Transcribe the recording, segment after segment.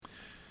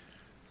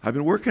I've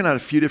been working on a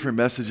few different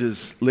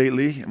messages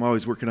lately. I'm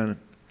always working on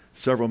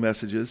several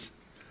messages.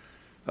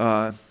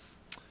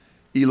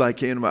 Eli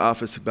came to my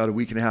office about a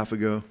week and a half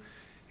ago,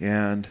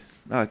 and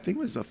I think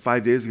it was about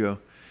 5 days ago.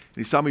 And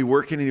he saw me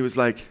working, and he was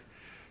like,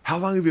 "How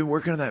long have you been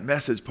working on that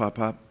message, Pop?"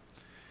 And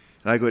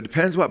I go, "It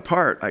depends what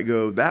part." I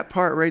go, "That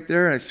part right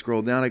there." And I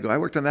scroll down. I go, "I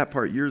worked on that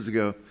part years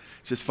ago.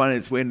 It's just finding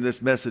its way into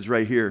this message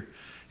right here."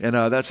 And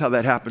that's how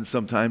that happens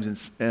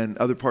sometimes. And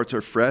other parts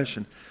are fresh,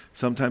 and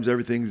sometimes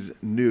everything's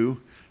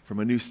new from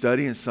a new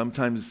study. And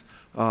sometimes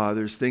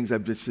there's things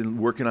I've just been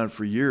working on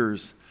for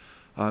years.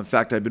 In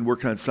fact, I've been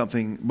working on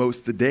something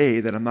most of the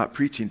day that I'm not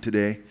preaching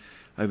today,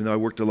 even though I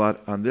worked a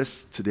lot on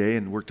this today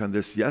and worked on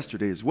this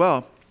yesterday as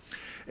well.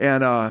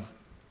 And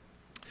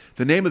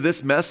the name of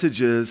this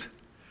message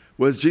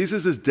was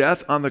Jesus'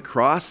 death on the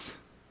cross,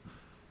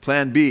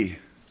 Plan B.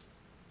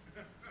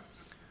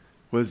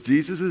 Was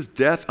Jesus'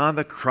 death on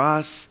the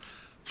cross,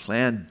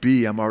 Plan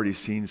B? I'm already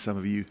seeing some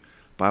of you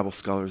Bible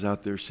scholars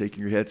out there shaking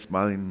your head,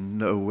 smiling,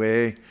 no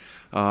way.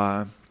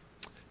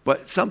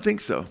 But some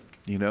think so,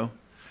 you know.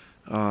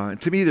 And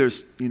to me,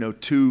 there's,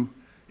 two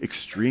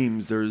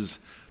extremes. There's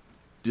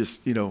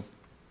just,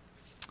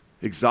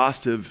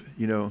 exhaustive,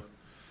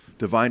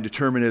 divine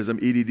determinism,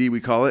 EDD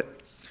we call it.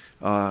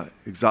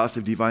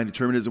 Exhaustive divine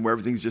determinism where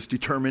everything's just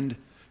determined.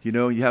 You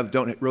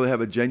don't really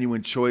have a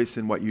genuine choice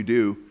in what you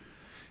do.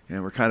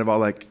 And we're kind of all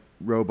like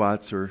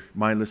robots or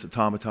mindless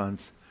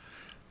automatons,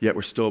 yet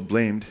we're still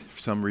blamed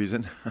for some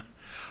reason.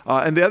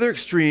 And the other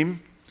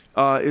extreme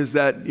is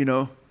that,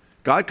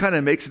 God kind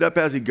of makes it up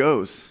as he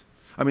goes.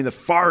 I mean, the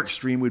far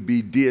extreme would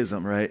be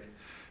deism, right?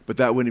 But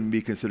that wouldn't even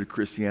be considered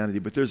Christianity.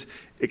 But there's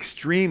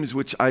extremes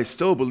which I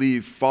still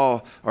believe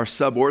are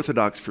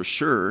sub-orthodox for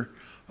sure,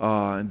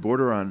 and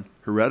border on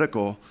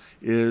heretical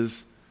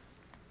is,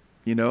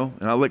 and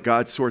I'll let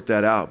God sort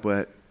that out,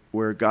 but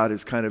where God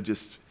is kind of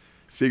just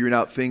figuring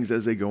out things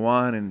as they go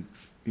on and,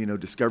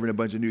 discovering a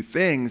bunch of new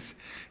things.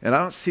 And I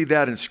don't see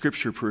that in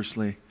Scripture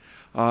personally.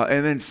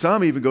 And then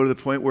some even go to the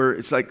point where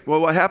it's like, well,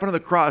 what happened on the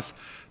cross,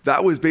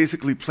 that was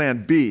basically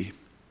Plan B,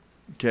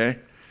 okay?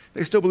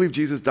 They still believe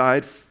Jesus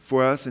died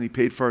for us and he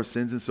paid for our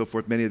sins and so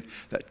forth, many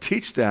that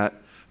teach that,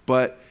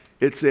 but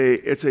it's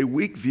a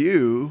weak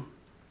view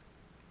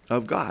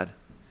of God.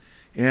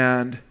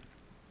 And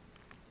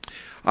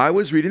I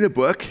was reading a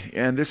book,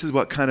 and this is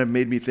what kind of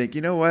made me think,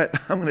 you know what,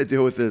 I'm going to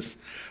deal with this.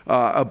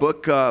 A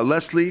book,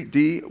 Leslie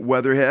D.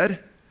 Weatherhead,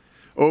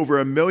 over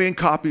 1 million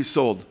copies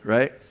sold,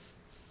 right?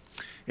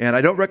 And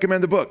I don't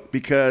recommend the book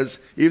because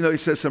even though he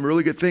says some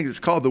really good things, it's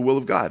called The Will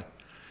of God.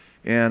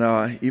 And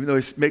even though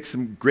he makes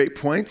some great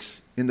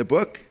points in the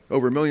book,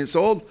 over 1 million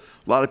sold,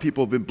 a lot of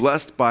people have been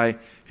blessed by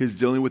his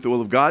dealing with the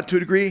will of God to a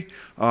degree.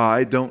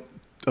 I don't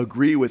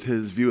agree with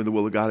his view of the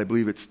will of God. I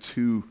believe it's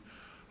too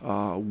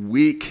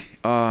weak.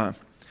 But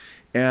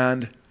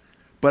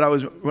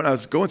when I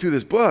was going through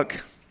this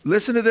book,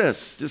 listen to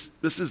this.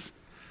 This is,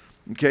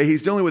 okay,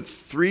 he's dealing with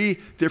 3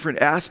 different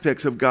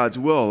aspects of God's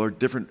will, or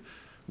different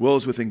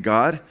wills within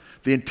God.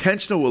 The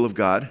intentional will of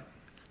God,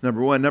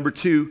 number 1. Number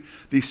 2,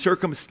 the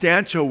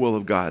circumstantial will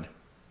of God.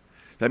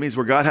 That means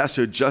where God has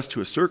to adjust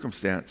to a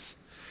circumstance.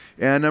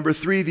 And number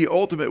 3, the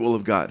ultimate will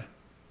of God.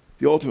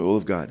 The ultimate will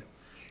of God.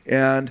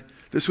 And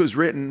this was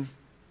written,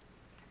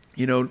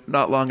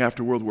 not long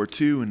after World War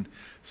II and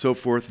so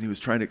forth, and he was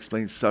trying to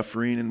explain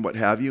suffering and what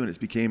have you, and it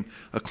became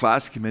a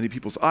classic in many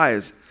people's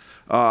eyes.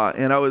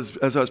 And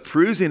as I was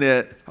perusing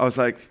it, I was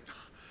like,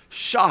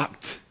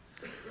 shocked.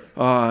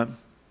 Was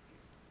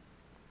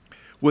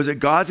it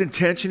God's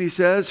intention, he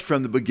says,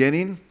 from the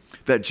beginning,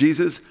 that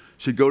Jesus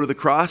should go to the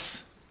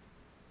cross?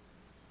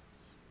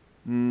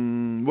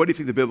 What do you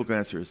think the biblical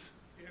answer is?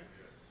 Yes.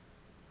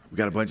 We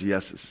got a bunch of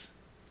yeses.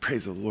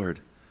 Praise the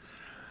Lord.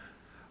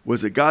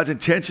 Was it God's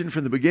intention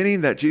from the beginning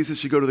that Jesus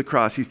should go to the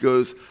cross? He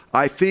goes,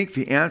 I think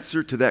the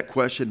answer to that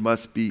question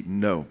must be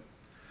no.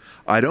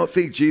 I don't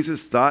think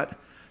Jesus thought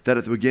that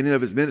at the beginning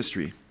of his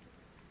ministry.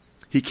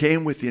 He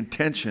came with the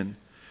intention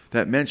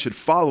that men should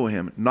follow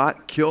him,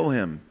 not kill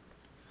him.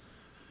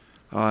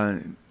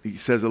 He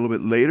says a little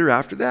bit later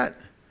after that,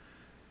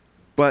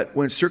 but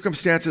when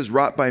circumstances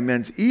wrought by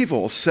men's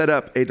evil set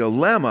up a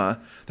dilemma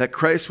that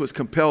Christ was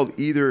compelled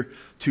either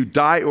to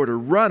die or to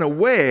run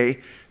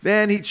away,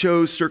 then he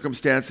chose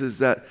circumstances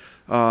that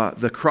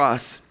the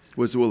cross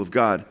was the will of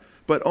God,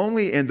 but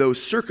only in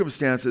those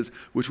circumstances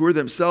which were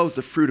themselves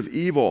the fruit of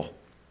evil.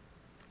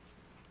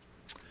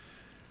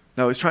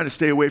 Now, he's trying to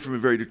stay away from a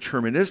very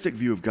deterministic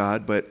view of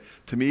God, but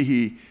to me,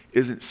 he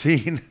isn't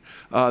seeing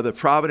the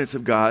providence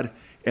of God,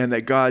 and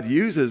that God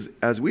uses,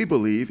 as we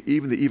believe,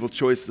 even the evil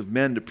choices of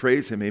men to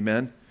praise him,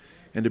 amen,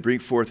 and to bring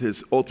forth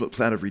his ultimate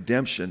plan of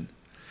redemption,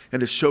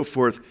 and to show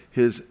forth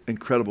his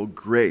incredible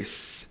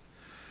grace.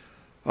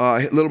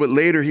 A little bit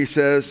later, he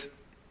says,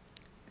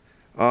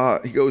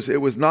 he goes, it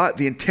was not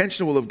the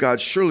intentional will of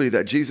God, surely,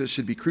 that Jesus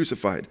should be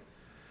crucified,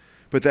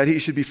 but that he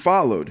should be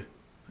followed.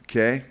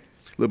 Okay?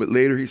 A little bit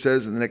later, he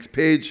says in the next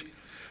page,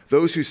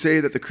 those who say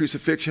that the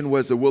crucifixion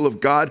was the will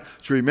of God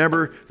should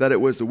remember that it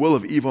was the will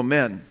of evil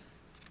men.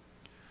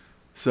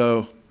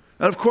 So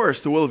And of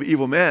course, the will of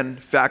evil men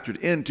factored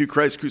into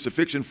Christ's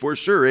crucifixion for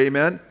sure,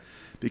 amen?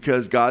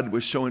 Because God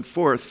was showing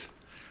forth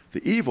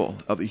the evil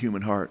of the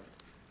human heart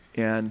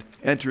and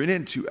entering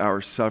into our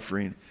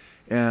suffering.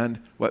 And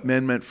what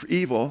men meant for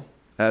evil,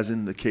 as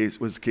in the case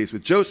was the case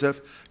with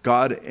Joseph,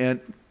 God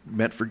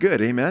meant for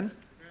good, amen?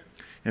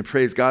 And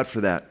praise God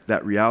for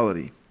that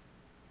reality.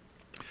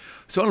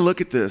 So I want to look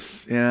at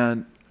this,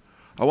 and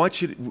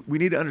we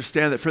need to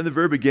understand that from the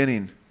very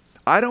beginning,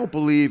 I don't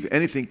believe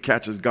anything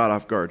catches God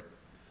off guard.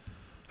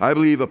 I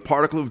believe a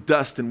particle of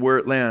dust and where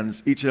it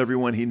lands, each and every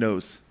one he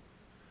knows.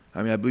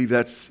 I mean, I believe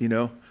that's,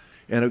 and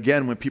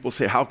again, when people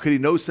say, how could he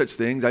know such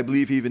things? I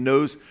believe he even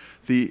knows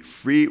the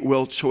free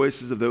will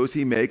choices of those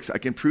he makes. I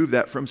can prove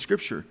that from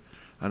Scripture.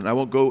 And I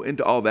won't go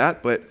into all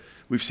that, but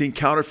we've seen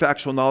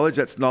counterfactual knowledge.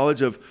 That's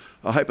knowledge of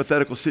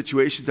hypothetical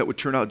situations that would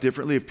turn out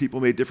differently if people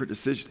made different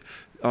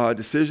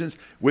decisions.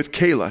 With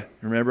Kayla,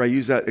 remember I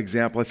used that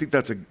example. I think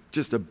that's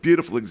just a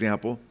beautiful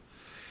example.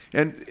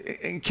 And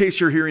in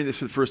case you're hearing this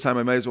for the first time,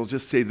 I might as well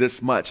just say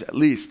this much, at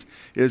least,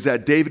 is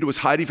that David was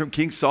hiding from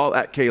King Saul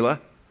at Keilah.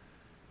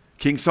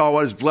 King Saul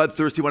was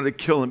bloodthirsty, wanted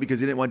to kill him because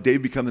he didn't want David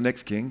to become the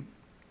next king.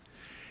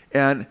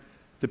 And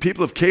the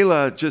people of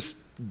Keilah just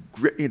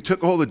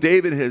took hold of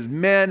David and his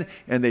men,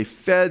 and they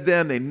fed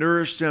them, they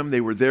nourished them,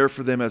 they were there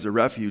for them as a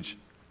refuge.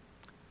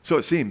 So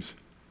it seems.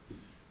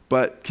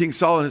 But King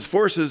Saul and his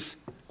forces,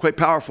 quite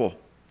powerful.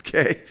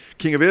 Okay,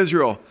 King of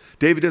Israel.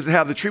 David doesn't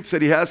have the troops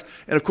that he has.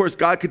 And of course,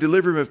 God could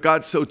deliver him if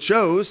God so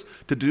chose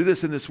to do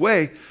this in this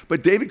way.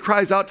 But David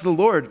cries out to the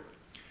Lord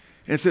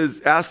and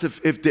asked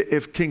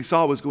if King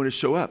Saul was going to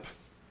show up.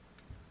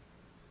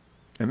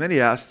 And then he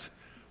asked,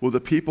 will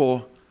the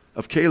people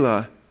of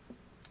Keilah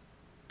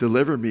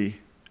deliver me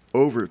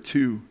over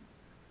to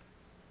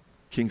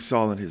King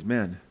Saul and his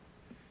men?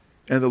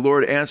 And the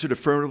Lord answered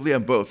affirmatively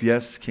on both.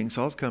 Yes, King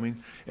Saul's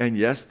coming. And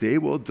yes, they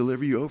will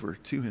deliver you over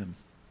to him.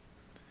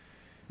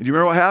 And do you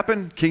remember what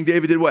happened? King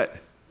David did what?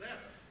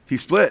 He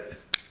split.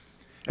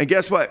 And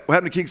guess what? What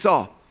happened to King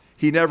Saul?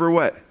 He never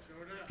what?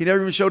 He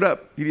never even showed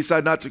up. He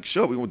decided not to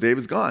show up. Well,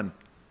 David's gone.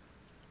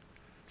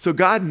 So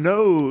God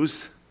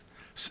knows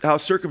how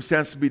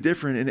circumstances will be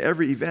different in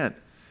every event.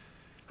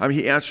 I mean,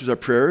 he answers our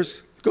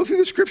prayers. Go through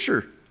the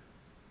Scripture.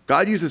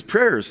 God uses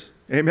prayers.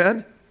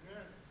 Amen?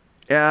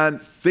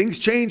 And things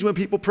change when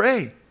people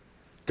pray.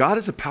 God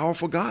is a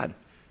powerful God.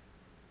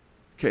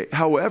 Okay,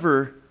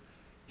 however,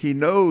 he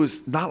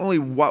knows not only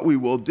what we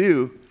will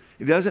do,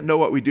 he doesn't know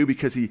what we do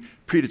because he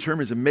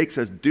predetermines and makes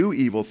us do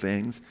evil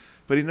things,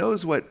 but he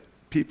knows what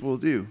people will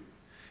do.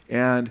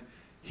 And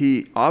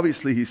he's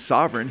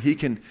sovereign. He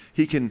can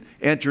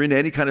enter into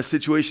any kind of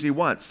situation he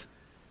wants,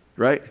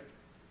 right?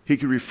 He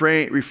can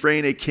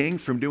refrain a king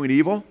from doing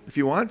evil if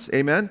he wants,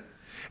 amen?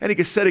 And he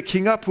can set a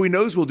king up who he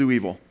knows will do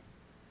evil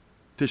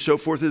to show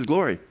forth his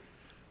glory.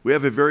 We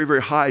have a very,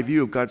 very high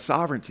view of God's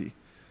sovereignty.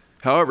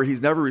 However,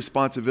 he's never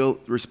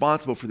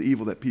responsible for the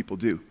evil that people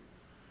do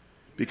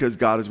because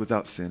God is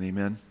without sin,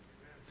 amen?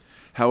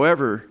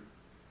 However,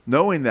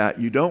 knowing that,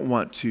 you don't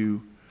want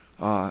to,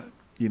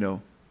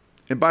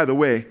 and by the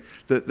way,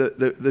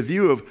 the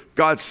view of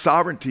God's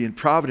sovereignty and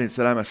providence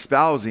that I'm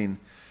espousing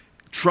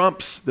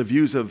trumps the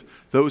views of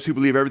those who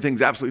believe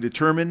everything's absolutely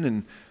determined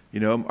and,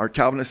 our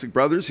Calvinistic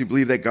brothers who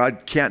believe that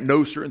God can't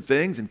know certain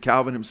things, and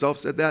Calvin himself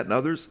said that, and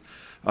others.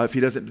 If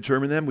he doesn't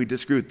determine them, we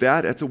disagree with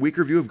that. That's a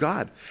weaker view of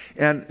God.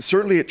 And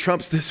certainly it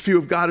trumps this view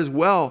of God as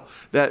well,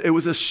 that it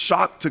was a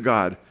shock to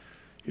God.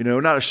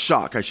 Not a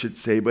shock, I should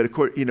say, but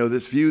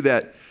this view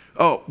that,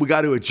 we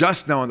got to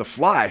adjust now on the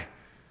fly,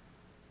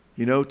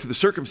 to the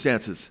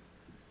circumstances,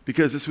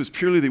 because this was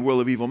purely the will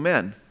of evil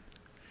men.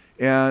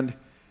 And,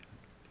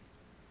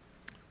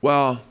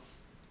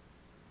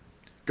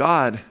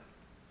 God,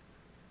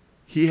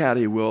 he had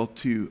a will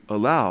to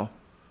allow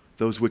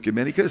those wicked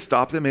men. He could have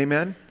stopped them,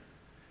 amen?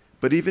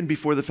 But even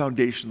before the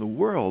foundation of the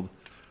world,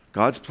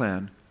 God's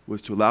plan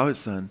was to allow his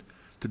son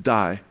to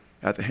die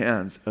at the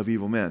hands of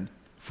evil men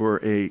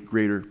for a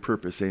greater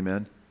purpose,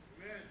 amen?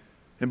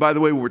 And by the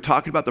way, when we're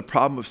talking about the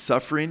problem of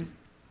suffering,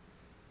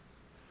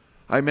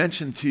 I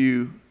mentioned to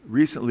you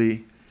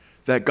recently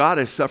that God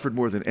has suffered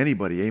more than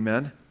anybody,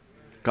 amen?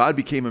 God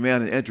became a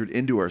man and entered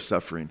into our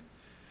suffering.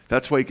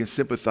 That's why he can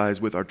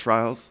sympathize with our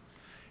trials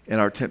and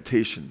our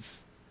temptations.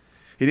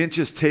 He didn't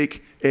just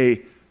take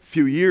a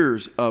few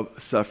years of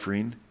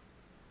suffering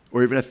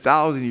or even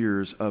 1,000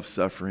 years of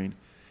suffering.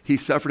 He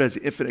suffered as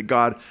the infinite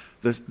God,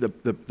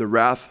 the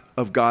wrath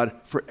of God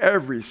for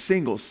every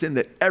single sin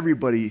that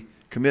everybody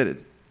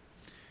committed.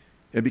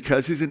 And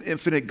because he's an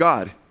infinite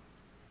God,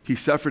 he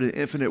suffered in an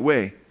infinite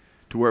way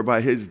to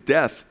whereby his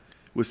death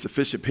was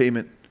sufficient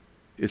payment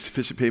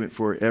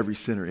for every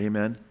sinner.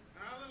 Amen?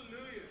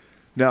 Hallelujah.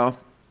 Now,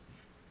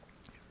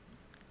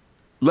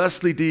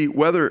 Leslie D.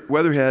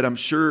 Weatherhead, I'm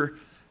sure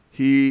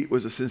he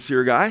was a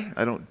sincere guy.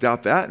 I don't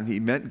doubt that, and he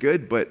meant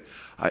good, but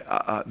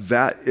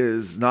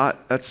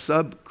that's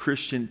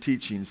sub-Christian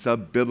teaching,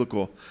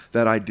 sub-biblical,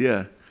 that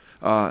idea.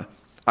 I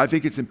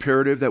think it's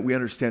imperative that we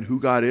understand who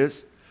God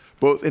is,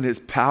 both in his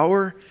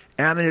power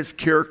and in his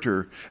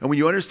character. And when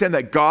you understand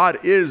that God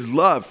is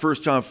love,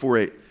 1 John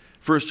 4:8,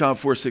 1 John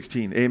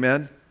 4:16.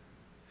 Amen?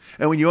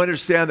 And when you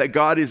understand that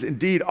God is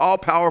indeed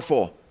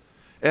all-powerful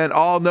and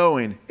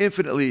all-knowing,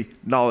 infinitely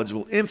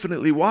knowledgeable,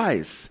 infinitely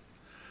wise,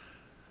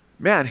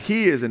 man,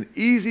 he is an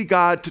easy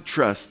God to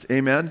trust.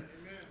 Amen? Amen?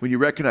 When you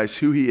recognize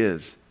who he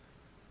is.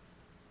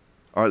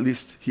 Or at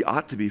least he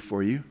ought to be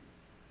for you.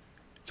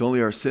 It's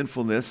only our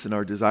sinfulness and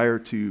our desire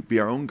to be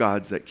our own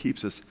gods that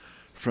keeps us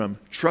from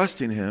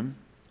trusting him.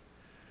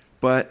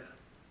 But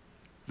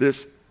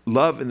this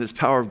love and this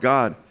power of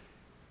God,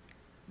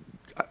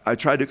 I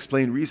tried to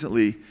explain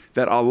recently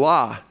that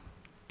Allah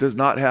is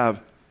not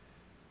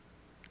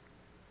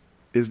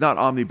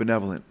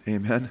omnibenevolent.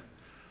 Amen.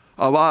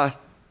 Allah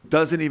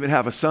doesn't even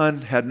have a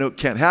son,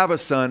 can't have a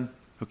son,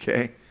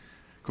 okay,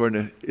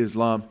 according to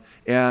Islam.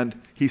 And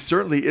he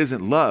certainly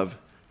isn't love,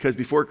 because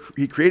before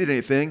he created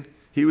anything,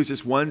 he was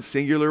just one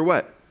singular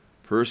what?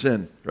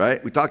 Person,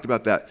 right? We talked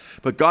about that.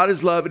 But God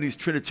is love and he's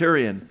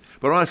Trinitarian.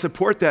 But I want to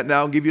support that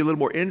now and give you a little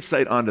more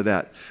insight onto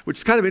that, which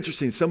is kind of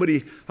interesting.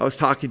 I was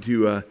talking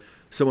to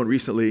someone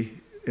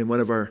recently in one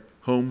of our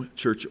home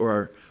church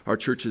or our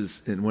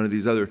churches in one of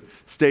these other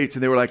states,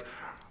 and they were like,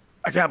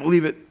 I can't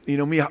believe it.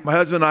 My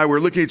husband and I were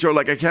looking at each other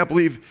like, I can't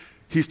believe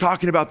he's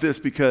talking about this,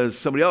 because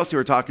somebody else they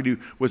were talking to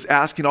was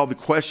asking all the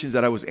questions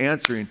that I was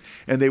answering,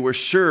 and they were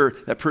sure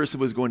that person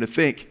was going to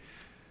think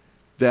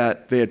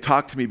that they had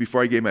talked to me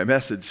before I gave my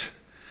message.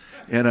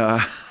 And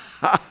I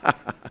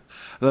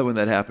love when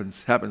that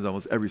happens. Happens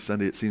almost every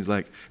Sunday, it seems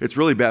like. It's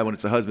really bad when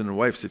it's a husband and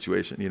wife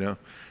situation,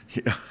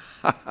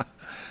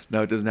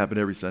 No, it doesn't happen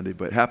every Sunday,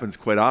 but it happens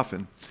quite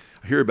often.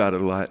 I hear about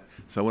it a lot.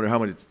 So I wonder how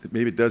many,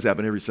 maybe it does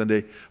happen every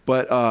Sunday.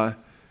 But,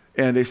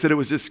 and they said it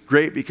was just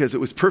great because it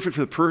was perfect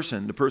for the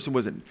person. The person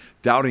wasn't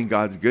doubting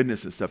God's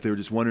goodness and stuff. They were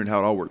just wondering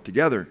how it all worked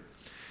together.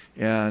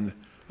 And,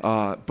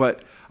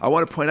 but I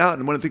want to point out,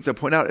 and one of the things I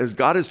point out is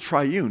God is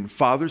triune,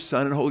 Father,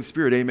 Son, and Holy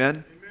Spirit.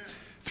 Amen? Amen.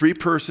 3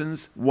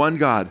 persons, one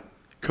God,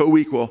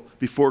 co-equal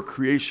before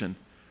creation.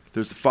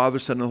 There's the Father,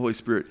 Son, and the Holy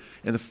Spirit.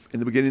 And in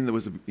the beginning there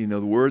was the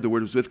Word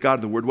was with God,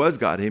 and the Word was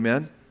God. Amen?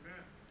 Amen.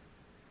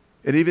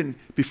 And even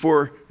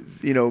before,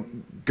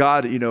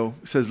 God,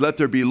 says, let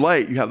there be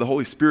light, you have the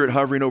Holy Spirit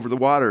hovering over the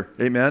water.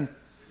 Amen?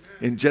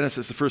 In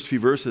Genesis, the first few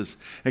verses.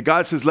 And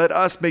God says, let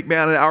us make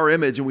man in our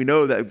image. And we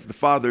know that the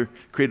Father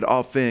created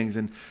all things.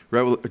 And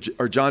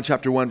John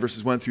chapter 1,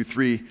 verses 1 through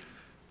 3,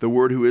 the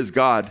Word who is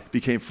God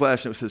became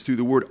flesh. And it says, through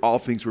the Word, all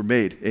things were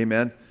made.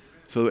 Amen?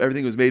 So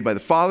everything was made by the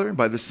Father,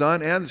 by the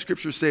Son, and the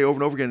Scriptures say over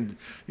and over again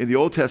in the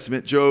Old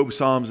Testament, Job,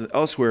 Psalms, and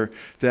elsewhere,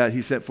 that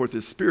he sent forth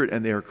his Spirit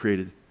and they are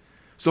created.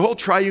 So the whole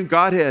triune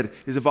Godhead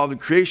is involved in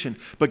creation.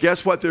 But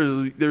guess what?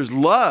 There's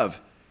love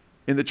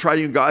in the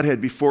triune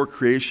Godhead before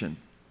creation.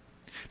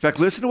 In fact,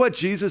 listen to what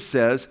Jesus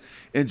says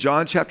in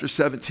John chapter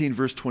 17,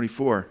 verse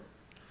 24.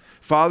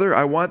 Father,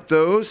 I want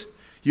those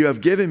you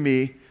have given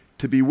me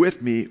to be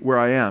with me where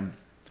I am.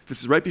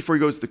 This is right before he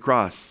goes to the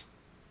cross.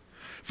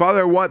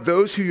 Father, I want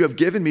those who you have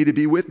given me to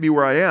be with me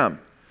where I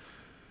am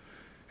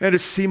and to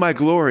see my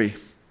glory.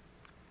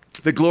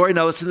 The glory,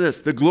 now listen to this,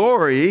 the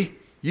glory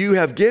you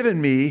have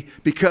given me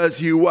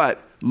because you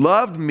what?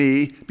 Loved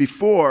me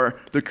before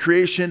the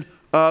creation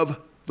of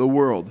the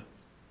world.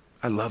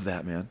 I love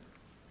that, man.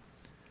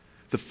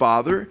 The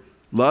Father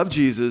loved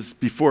Jesus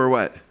before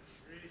what?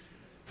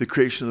 The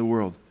creation of the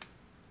world.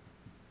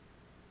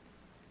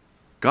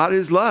 God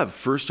is love.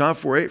 1 John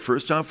 4:8, 1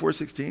 John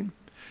 4:16.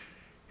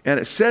 And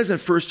it says in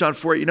 1 John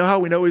 4:8, you know how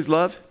we know he's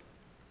love?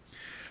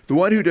 The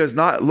one who does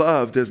not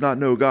love does not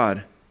know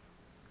God.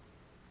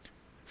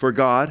 For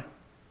God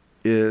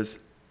is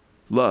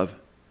love.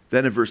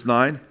 Then in verse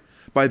 9,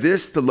 by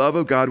this the love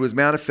of God was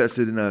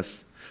manifested in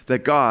us,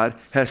 that God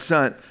has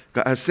sent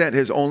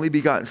his only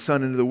begotten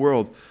Son into the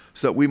world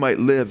so that we might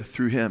live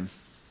through him.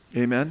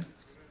 Amen?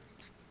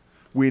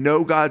 We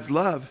know God's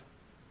love,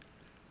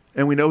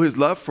 and we know his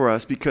love for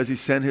us because he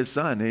sent his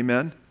Son.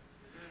 Amen?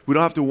 We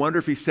don't have to wonder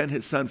if he sent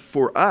his Son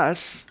for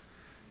us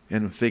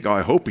and think,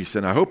 I hope he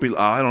sent, I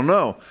don't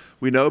know.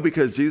 We know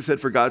because Jesus said,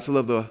 for God to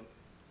love the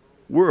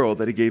world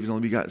that he gave his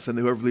only begotten Son,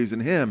 that whoever believes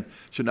in him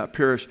should not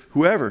perish,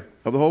 whoever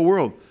of the whole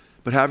world,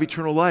 but have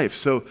eternal life.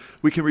 So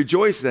we can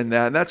rejoice in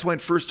that. And that's why in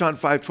 1 John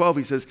 5:12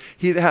 he says,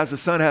 he that has the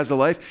Son has the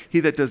life. He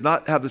that does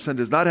not have the Son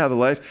does not have the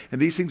life.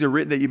 And these things are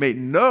written that you may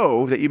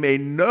know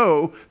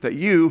that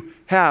you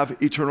have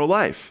eternal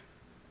life.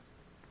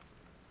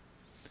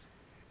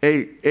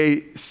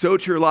 A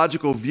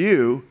soteriological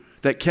view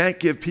that can't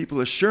give people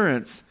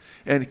assurance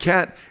and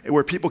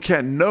where people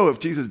can't know if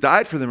Jesus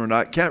died for them or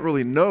not, can't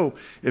really know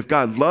if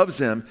God loves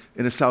them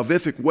in a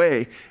salvific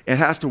way, and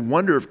has to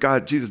wonder if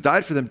Jesus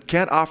died for them,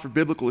 can't offer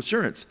biblical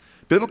assurance.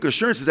 Biblical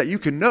assurance is that you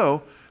can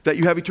know that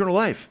you have eternal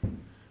life.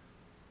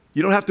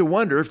 You don't have to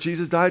wonder if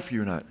Jesus died for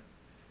you or not.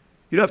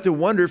 You don't have to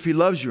wonder if he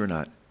loves you or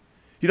not.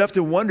 You don't have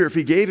to wonder if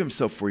he gave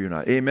himself for you or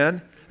not.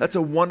 Amen? That's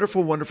a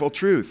wonderful, wonderful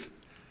truth.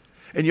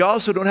 And you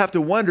also don't have to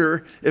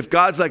wonder if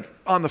God's like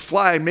on the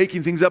fly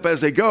making things up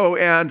as they go,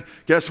 and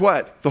guess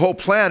what? The whole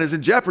plan is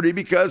in jeopardy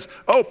because,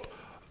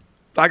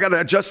 I got to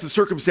adjust the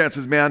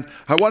circumstances, man.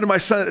 I wanted my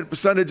son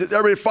to just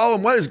everybody follow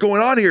him. What is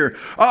going on here?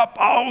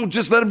 I'll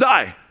just let him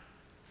die.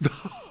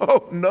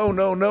 Oh, no,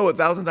 no, no,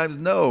 1,000 times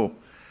no.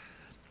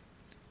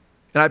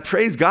 And I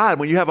praise God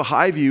when you have a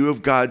high view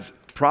of God's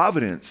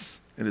providence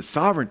and his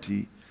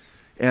sovereignty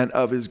and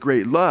of his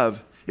great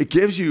love. It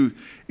gives you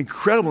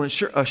incredible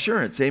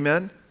assurance,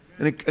 amen?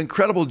 And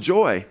incredible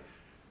joy.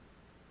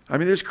 I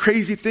mean, there's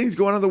crazy things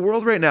going on in the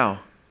world right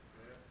now.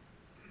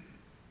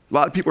 A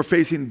lot of people are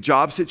facing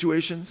job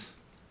situations.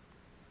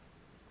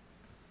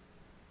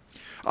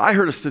 I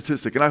heard a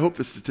statistic, and I hope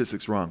the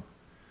statistic's wrong.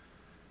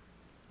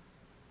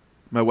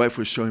 My wife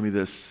was showing me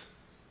this,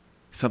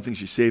 something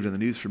she saved in the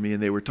news for me,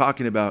 and they were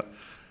talking about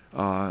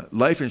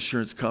life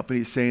insurance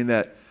companies saying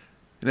that,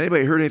 and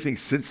anybody heard anything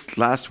since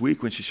last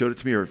week when she showed it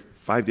to me, or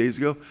 5 days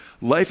ago?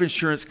 Life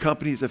insurance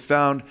companies have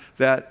found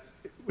that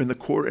in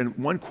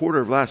 1 quarter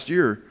of last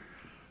year,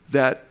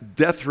 that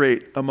death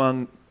rate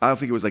among, I don't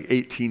think it was like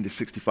 18 to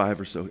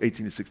 65 or so,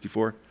 18 to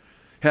 64,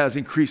 has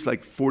increased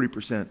like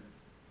 40%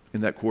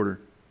 in that quarter.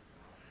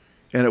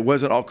 And it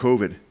wasn't all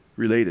COVID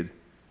related.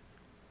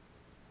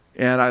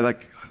 And I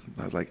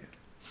was like,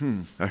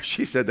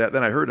 she said that,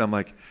 then I heard it, I'm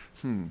like,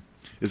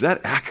 is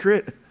that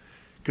accurate?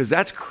 Because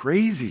that's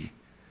crazy.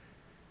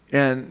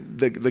 And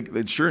the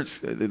insurance,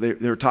 they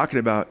were talking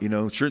about,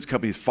 insurance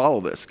companies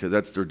follow this because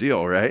that's their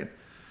deal, right?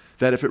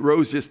 That if it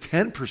rose just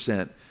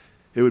 10%,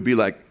 it would be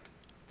like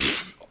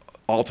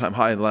all-time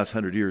high in the last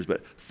 100 years.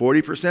 But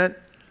 40%?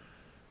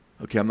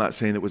 Okay, I'm not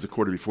saying it was a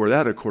quarter before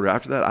that or a quarter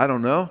after that. I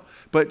don't know.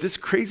 But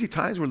just crazy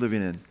times we're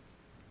living in.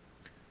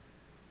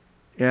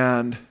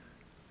 And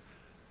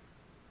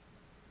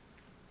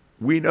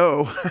we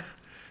know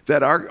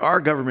that our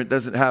government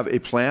doesn't have a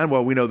plan.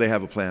 Well, we know they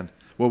have a plan.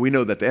 Well, we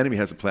know that the enemy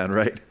has a plan,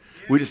 right?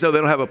 We just know they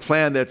don't have a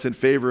plan that's in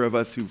favor of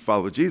us who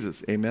follow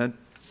Jesus. Amen?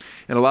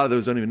 And a lot of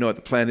those don't even know what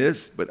the plan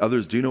is, but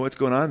others do know what's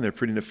going on. They're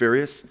pretty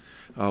nefarious,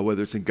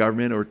 whether it's in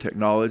government or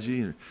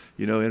technology, or,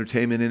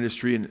 entertainment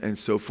industry and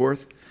so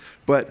forth.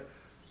 But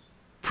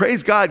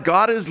praise God,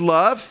 God is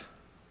love.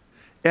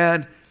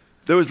 And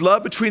there was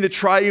love between the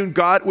triune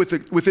God,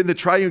 within the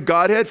triune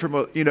Godhead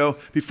from,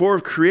 before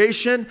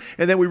creation.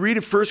 And then we read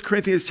in 1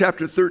 Corinthians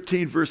chapter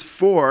 13, verse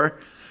 4,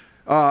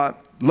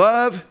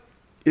 love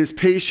is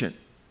patient.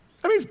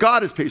 That means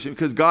God is patient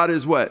because God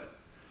is what?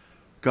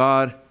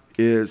 God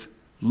is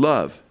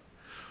love.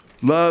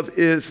 Love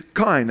is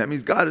kind. That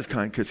means God is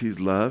kind because he's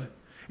love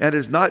and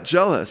is not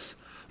jealous.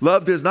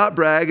 Love does not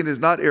brag and is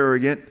not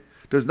arrogant,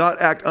 does not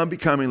act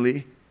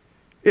unbecomingly.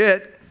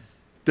 It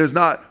does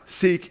not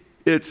seek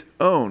its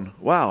own.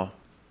 Wow.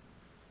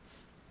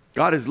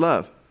 God is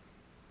love.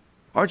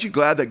 Aren't you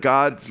glad that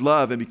God's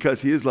love, and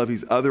because he is love,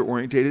 he's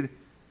other-orientated?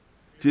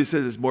 Jesus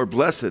says it's more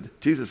blessed.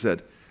 Jesus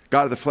said,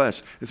 God of the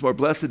flesh, it's more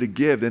blessed to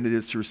give than it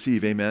is to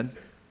receive. Amen?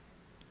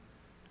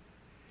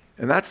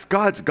 And that's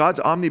God's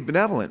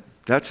omnibenevolent.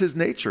 That's his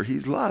nature.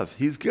 He's love.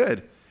 He's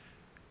good.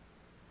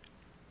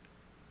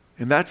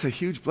 And that's a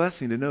huge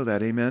blessing to know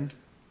that. Amen?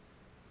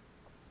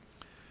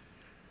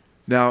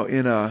 Now,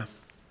 we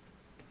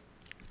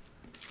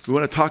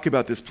want to talk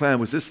about this plan.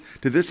 Did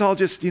this all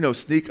just,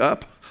 sneak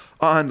up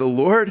on the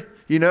Lord,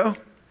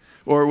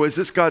 Or was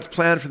this God's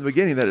plan from the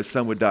beginning that his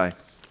son would die?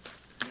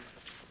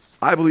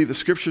 I believe the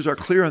scriptures are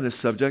clear on this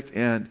subject,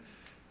 and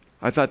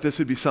I thought this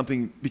would be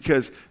something,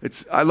 because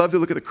I love to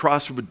look at the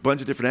cross from a bunch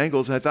of different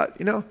angles, and I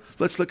thought,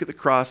 let's look at the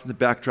cross in the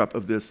backdrop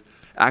of this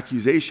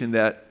accusation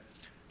that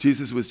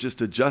Jesus was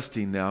just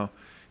adjusting now.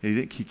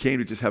 And he came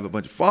to just have a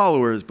bunch of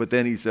followers, but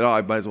then he said,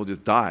 I might as well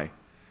just die.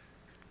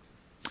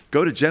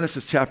 Go to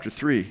Genesis chapter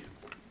 3.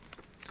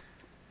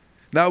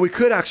 Now, we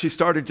could actually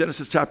start in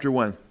Genesis chapter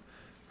 1,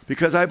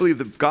 because I believe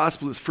the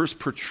gospel is first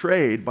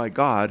portrayed by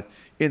God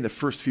in the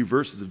first few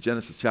verses of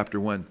Genesis chapter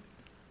 1.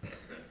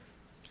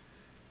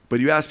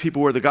 But you ask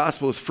people where the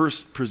gospel is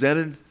first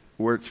presented,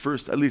 where it's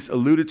first at least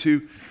alluded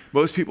to,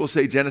 most people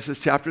say Genesis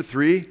chapter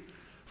 3,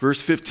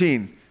 verse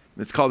 15.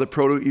 It's called the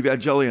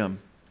Proto-Evangelium.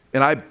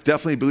 And I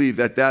definitely believe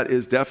that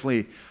is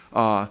definitely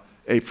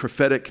a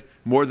prophetic,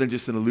 more than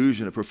just an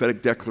illusion, a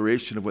prophetic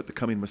declaration of what the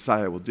coming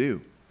Messiah will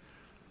do.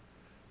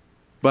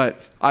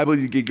 But I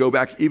believe you could go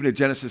back even to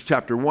Genesis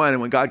chapter 1,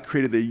 and when God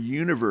created the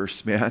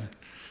universe, man,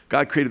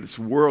 God created this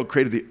world,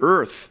 created the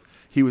earth,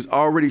 he was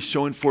already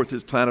showing forth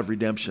his plan of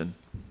redemption.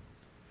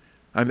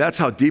 I mean, that's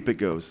how deep it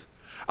goes.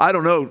 I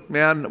don't know,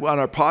 man, on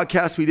our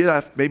podcast we did,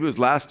 maybe it was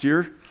last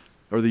year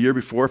or the year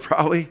before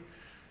probably,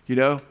 we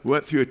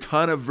went through a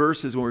ton of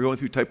verses when we were going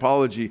through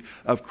typology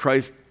of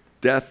Christ's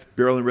death,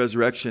 burial, and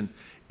resurrection.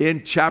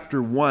 In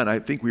chapter 1, I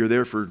think we were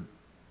there for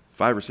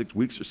 5 or 6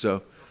 weeks or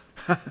so.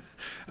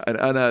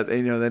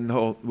 Then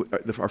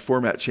our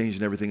format changed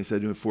and everything. Instead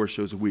of doing 4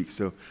 shows a week,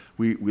 so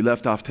we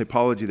left off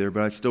typology there.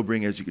 But I still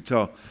bring, as you could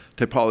tell,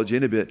 typology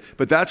in a bit.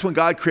 But that's when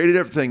God created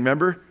everything.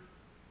 Remember?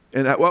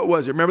 And what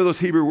was it? Remember those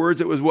Hebrew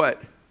words? It was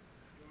what?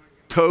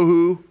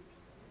 Tohu,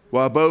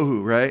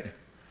 wabohu, right?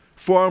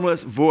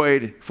 Formless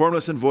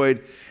and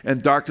void,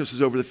 and darkness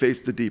was over the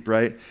face of the deep,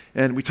 right?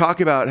 And we talk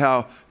about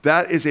how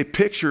that is a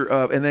picture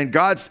of, and then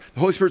the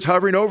Holy Spirit's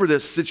hovering over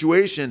this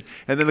situation,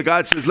 and then the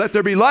God says, let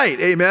there be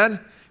light, amen?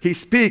 He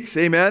speaks,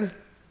 amen?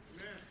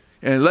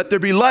 And let there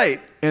be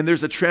light, and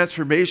there's a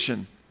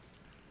transformation.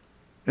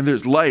 And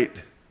there's light,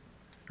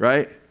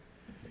 right?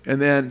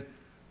 And then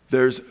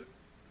there's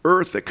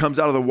earth that comes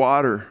out of the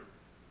water.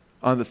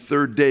 On the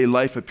third day,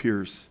 life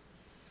appears,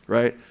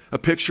 right? A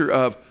picture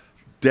of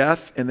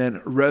death and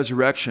then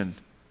resurrection.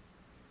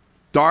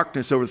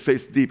 Darkness over the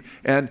face of the deep.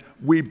 And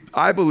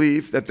I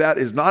believe that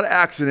is not an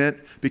accident,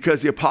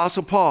 because the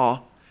Apostle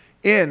Paul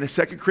in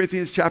 2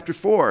 Corinthians chapter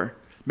 4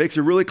 makes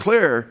it really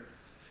clear.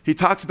 He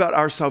talks about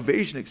our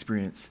salvation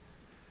experience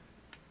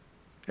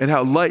and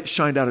how light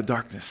shined out of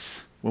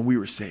darkness when we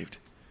were saved.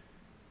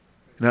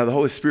 And how the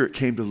Holy Spirit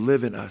came to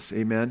live in us,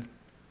 amen,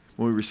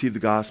 when we received the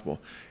gospel.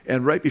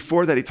 And right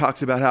before that, he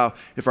talks about how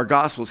if our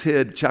gospel is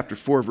hid, chapter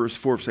 4, verse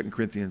 4 of 2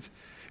 Corinthians,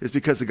 it's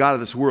because the God of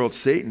this world,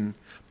 Satan,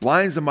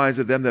 blinds the minds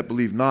of them that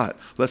believe not,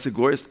 lest the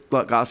glorious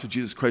gospel of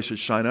Jesus Christ should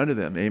shine unto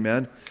them,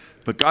 amen.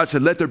 But God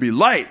said, let there be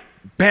light.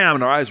 Bam,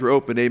 and our eyes were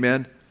opened,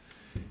 amen.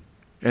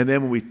 And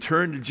then when we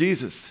turn to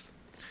Jesus,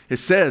 it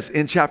says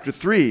in chapter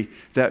 3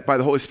 that by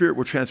the Holy Spirit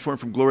we're transformed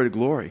from glory to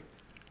glory.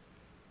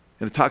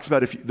 And it talks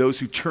about if those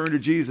who turn to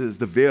Jesus,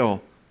 the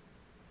veil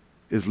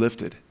is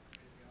lifted.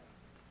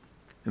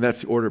 And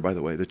that's the order, by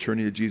the way, the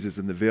turning to Jesus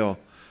and the veil,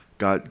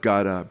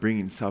 God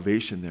bringing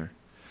salvation there.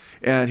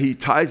 And he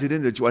ties it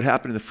into what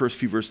happened in the first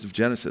few verses of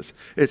Genesis.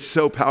 It's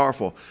so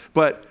powerful.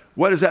 But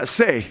what does that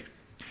say?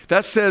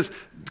 That says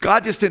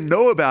God just didn't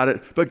know about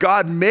it, but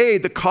God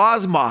made the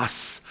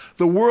cosmos,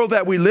 the world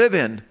that we live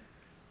in,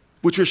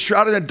 which was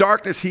shrouded in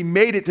darkness. He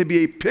made it to be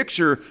a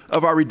picture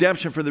of our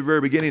redemption from the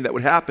very beginning that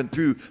would happen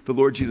through the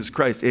Lord Jesus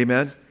Christ.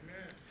 Amen?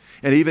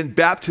 And even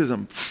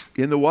baptism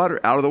in the water,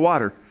 out of the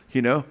water,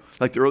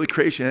 like the early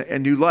creation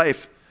and new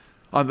life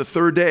on the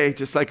third day,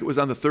 just like it was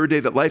on the third day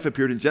that life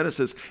appeared in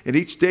Genesis. And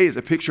each day is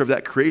a picture of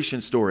that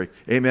creation story.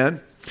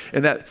 Amen?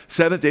 And that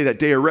seventh day, that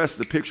day of rest,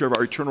 is a picture of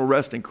our eternal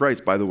rest in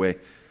Christ, by the way.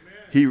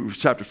 Hebrews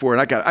chapter 4.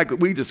 And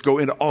we just go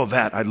into all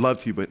that. I'd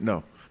love to, but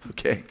no.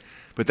 Okay?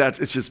 But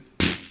it's just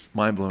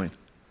mind-blowing.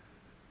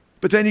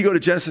 But then you go to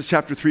Genesis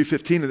chapter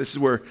 3:15, and this is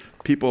where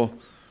people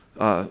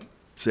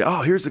say,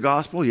 oh, here's the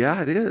gospel.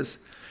 Yeah, it is.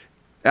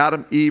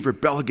 Adam, Eve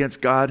rebel against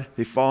God.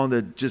 They fall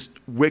into just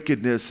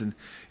wickedness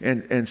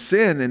and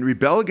sin and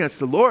rebel against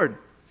the Lord.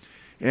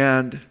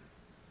 And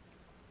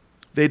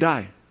they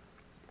die.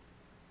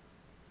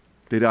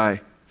 They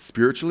die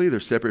spiritually. They're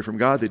separated from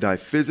God. They die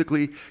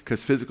physically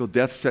because physical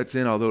death sets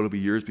in, although it'll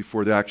be years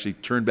before they actually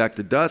turn back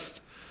to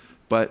dust.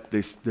 But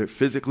they're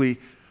physically,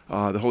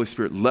 the Holy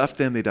Spirit left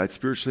them. They died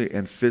spiritually,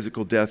 and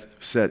physical death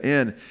set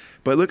in.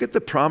 But look at the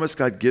promise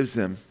God gives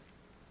them.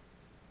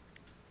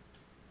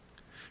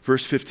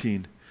 Verse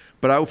 15,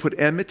 but I will put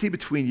enmity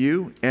between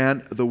you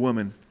and the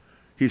woman.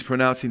 He's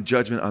pronouncing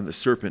judgment on the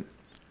serpent.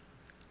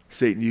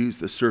 Satan used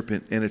the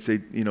serpent, and it's a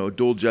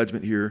dual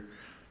judgment here,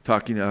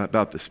 talking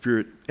about the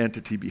spirit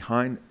entity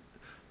behind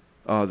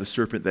the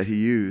serpent that he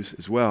used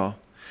as well.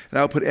 And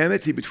I will put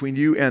enmity between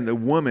you and the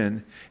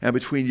woman, and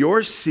between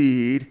your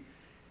seed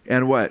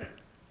and what?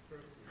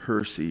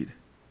 Her seed.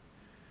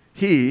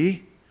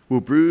 He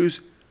will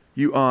bruise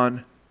you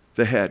on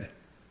the head.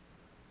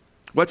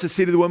 What's the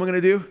seed of the woman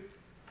going to do?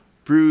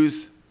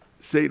 Bruise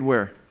Satan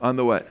where? On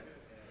the what?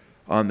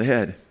 On the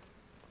head.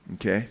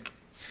 Okay?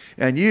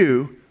 And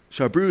you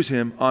shall bruise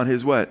him on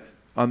his what?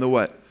 On the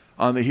what?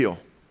 On the heel.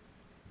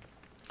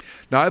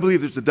 Now, I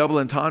believe there's a double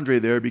entendre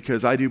there,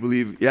 because I do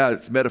believe,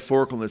 it's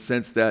metaphorical in the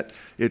sense that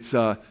it's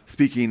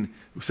speaking.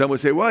 Some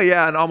would say, well,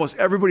 yeah, and almost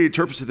everybody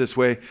interprets it this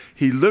way.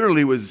 He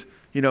literally was,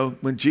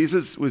 when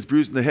Jesus was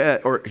bruised in the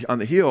head or on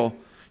the heel,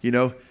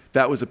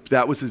 that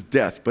was his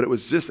death. But it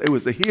was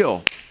the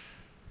heel,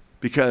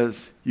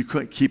 because you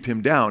couldn't keep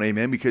him down,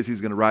 amen, because he's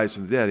going to rise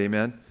from the dead,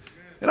 amen.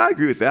 And I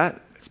agree with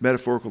that. It's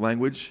metaphorical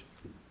language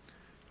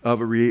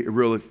of a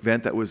real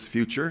event that was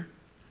future.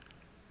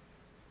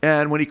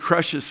 And when he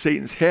crushes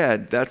Satan's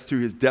head, that's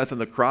through his death on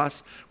the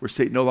cross, where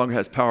Satan no longer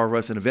has power over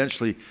us, and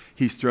eventually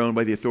he's thrown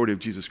by the authority of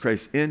Jesus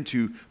Christ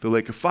into the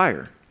lake of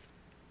fire.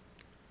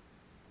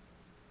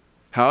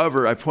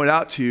 However, I point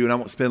out to you, and I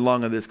won't spend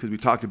long on this because we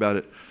talked about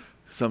it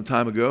some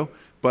time ago,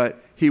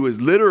 but he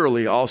was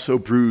literally also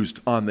bruised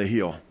on the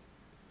heel.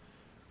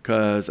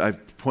 Because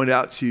I've pointed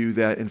out to you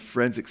that in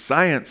forensic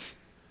science,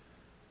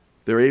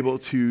 they're able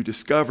to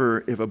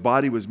discover if a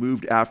body was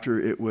moved after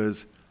it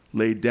was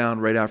laid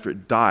down, right after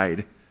it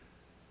died,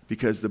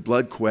 because the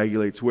blood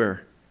coagulates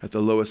where? At the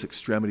lowest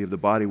extremity of the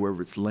body,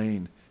 wherever it's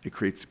laying, it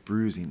creates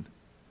bruising.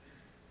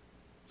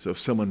 So if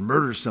someone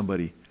murders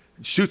somebody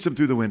and shoots them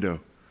through the window,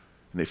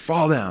 and they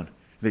fall down, and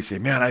they say,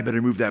 man, I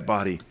better move that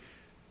body,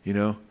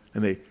 and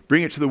they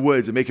bring it to the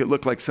woods and make it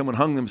look like someone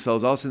hung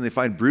themselves. All of a sudden they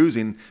find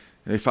bruising,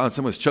 and they found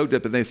someone's choked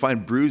up, and they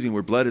find bruising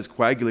where blood is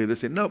coagulated. They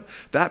say, nope,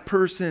 that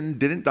person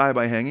didn't die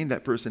by hanging.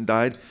 That person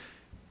died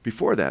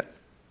before that.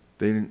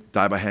 They didn't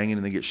die by hanging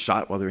and they get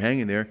shot while they're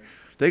hanging there.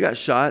 They got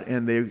shot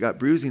and they got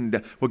bruising.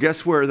 Well,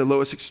 guess where the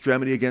lowest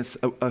extremity against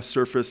a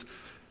surface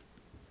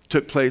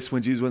took place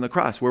when Jesus went on the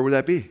cross? Where would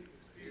that be?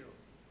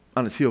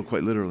 On his heel,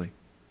 quite literally.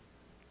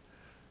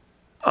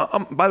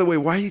 By the way,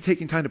 why are you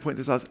taking time to point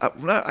this out?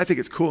 I think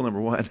it's cool,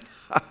 number one.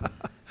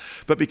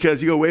 But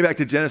because you go way back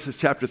to Genesis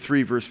chapter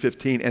 3, verse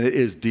 15, and it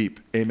is deep.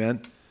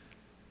 Amen?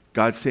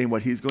 God's saying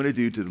what he's going to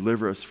do to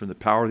deliver us from the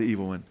power of the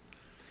evil one.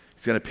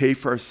 He's going to pay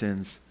for our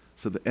sins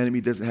so the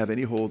enemy doesn't have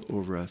any hold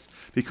over us.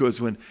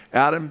 Because when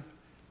Adam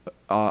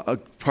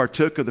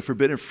partook of the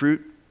forbidden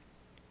fruit,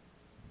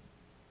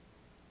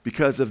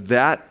 because of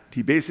that,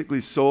 he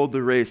basically sold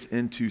the race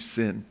into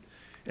sin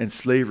and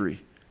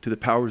slavery to the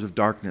powers of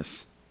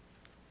darkness.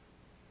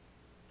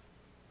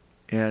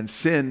 And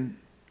sin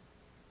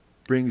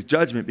brings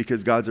judgment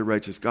because God's a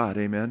righteous God.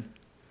 Amen?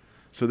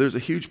 So there's a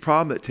huge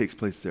problem that takes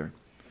place there.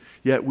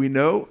 Yet we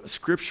know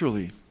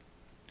scripturally,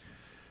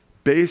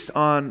 based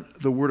on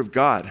the Word of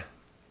God,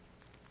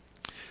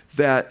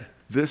 that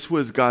this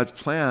was God's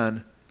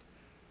plan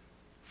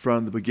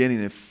from the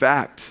beginning. In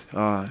fact,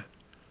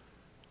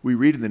 we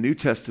read in the New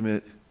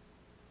Testament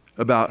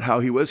about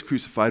how he was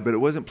crucified, but it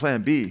wasn't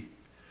plan B.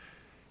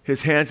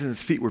 His hands and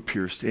his feet were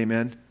pierced.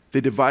 Amen? They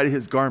divided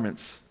his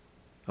garments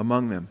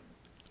among them.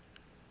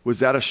 Was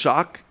that a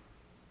shock?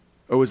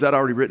 Or was that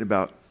already written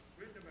about?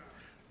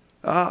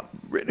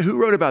 Who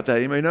wrote about that?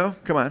 Anybody know?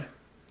 Come on.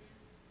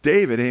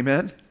 David,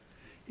 amen?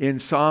 In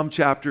Psalm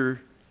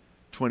chapter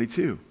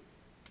 22.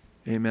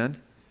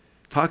 Amen?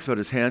 Talks about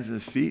his hands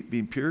and his feet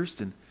being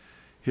pierced and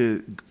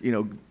his,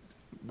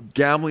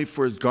 gambling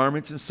for his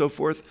garments and so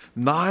forth.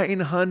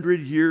 900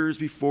 years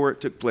before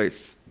it took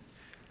place.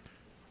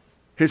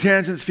 His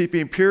hands and his feet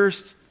being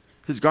pierced,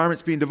 his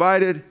garments being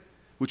divided,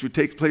 which would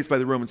take place by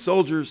the Roman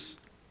soldiers.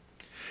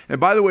 And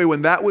by the way,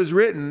 when that was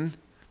written,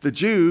 the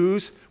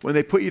Jews, when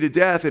they put you to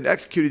death and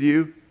executed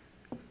you,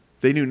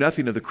 they knew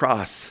nothing of the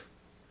cross.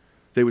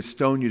 They would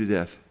stone you to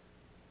death.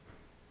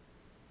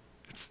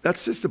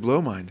 That's just a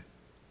blow mind.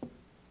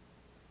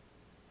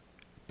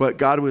 But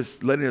God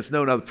was letting us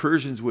know now the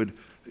Persians would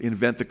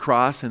invent the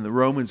cross and the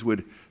Romans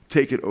would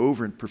take it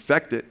over and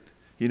perfect it,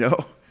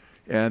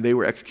 and they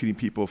were executing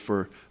people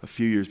for a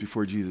few years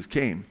before Jesus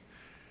came.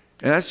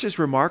 And that's just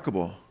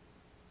remarkable.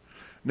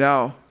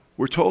 Now,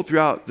 we're told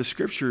throughout the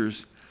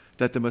scriptures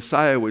that the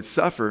Messiah would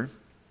suffer.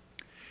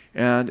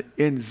 And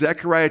in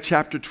Zechariah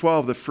chapter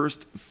 12, the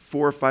first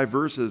 4 or 5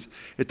 verses,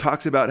 it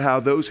talks about how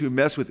those who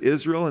mess with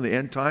Israel in the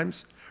end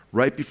times,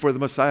 right before the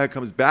Messiah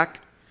comes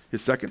back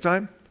his second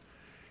time,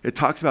 it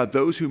talks about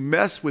those who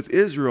mess with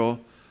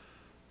Israel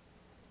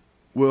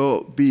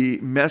will be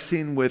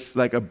messing with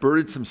like a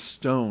burdensome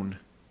stone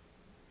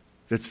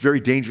that's very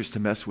dangerous to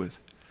mess with.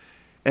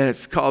 And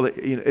it's called,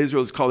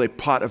 Israel is called a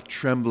pot of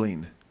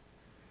trembling.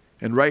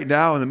 And right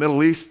now in the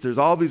Middle East, there's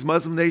all these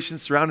Muslim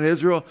nations surrounding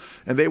Israel,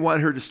 and they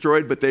want her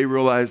destroyed, but they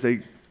realize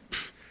they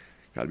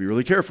got to be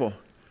really careful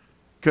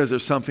because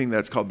there's something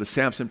that's called the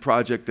Samson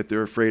Project that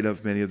they're afraid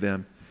of, many of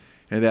them.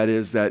 And that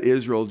is that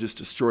Israel just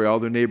destroy all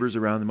their neighbors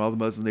around them, all the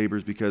Muslim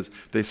neighbors, because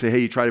they say, hey,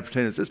 you try to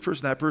pretend it's this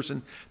person, that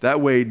person.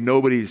 That way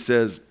nobody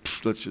says,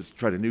 let's just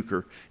try to nuke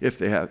her if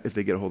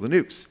they get a hold of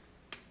nukes.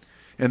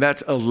 And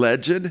that's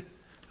alleged.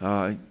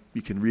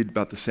 You can read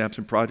about the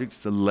Samson Project.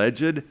 It's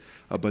alleged,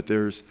 but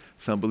there's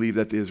some believe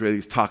that the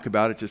Israelis talk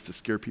about it just to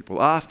scare people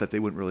off, that they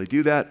wouldn't really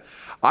do that.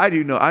 I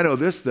know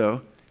this, though.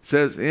 It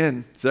says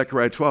in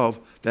Zechariah 12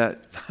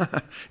 that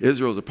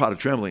Israel is a pot of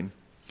trembling.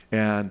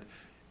 And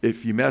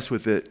if you mess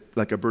with it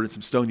like a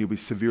burdensome stone, you'll be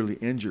severely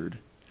injured.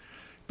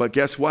 But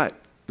guess what?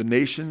 The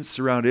nations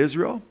surround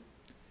Israel,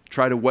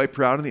 try to wipe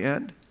her out in the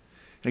end.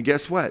 And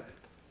guess what?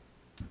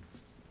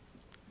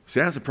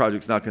 Samson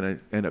Project's not going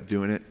to end up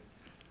doing it.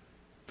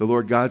 The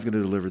Lord God's going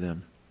to deliver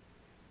them.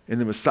 And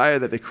the Messiah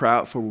that they cry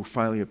out for will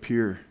finally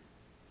appear.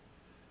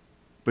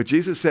 But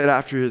Jesus said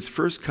after his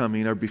first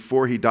coming, or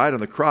before he died on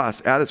the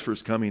cross, at his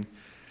first coming,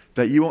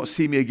 that you won't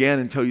see me again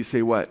until you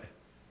say what?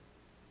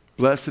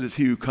 Blessed is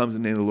he who comes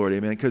in the name of the Lord.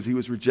 Amen. Because he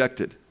was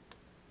rejected.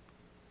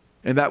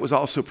 And that was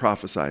also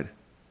prophesied.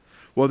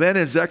 Well, then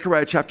in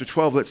Zechariah chapter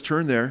 12, let's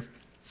turn there.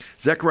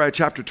 Zechariah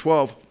chapter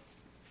 12.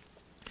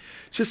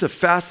 It's just a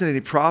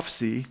fascinating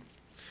prophecy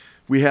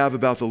we have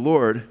about the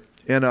Lord.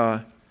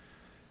 And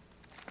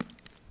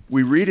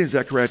we read in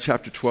Zechariah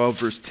chapter 12,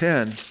 verse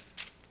 10,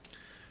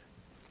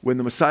 when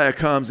the Messiah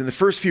comes. In the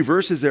first few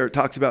verses there, it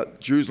talks about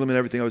Jerusalem and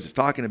everything I was just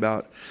talking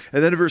about.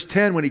 And then in verse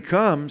 10, when he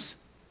comes,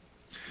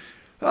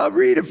 I'll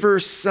read at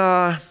verse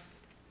 8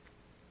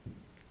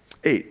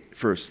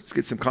 first. Let's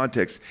get some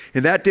context.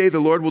 In that day, the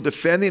Lord will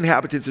defend the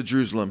inhabitants of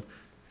Jerusalem.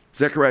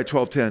 Zechariah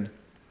 12:10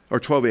 or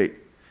 12:8.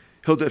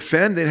 He'll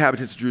defend the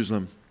inhabitants of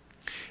Jerusalem.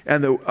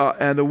 And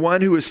the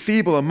one who is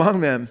feeble among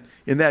them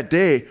in that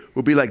day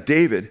will be like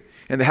David,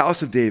 and the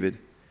house of David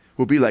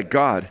will be like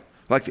God,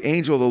 like the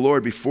angel of the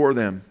Lord before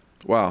them.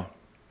 Wow.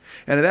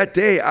 And in that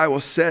day I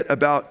will set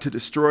about to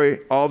destroy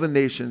all the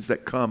nations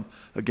that come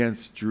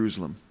against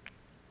Jerusalem.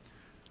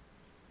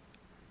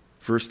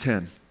 Verse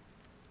 10.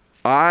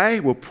 I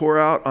will pour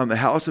out on the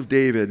house of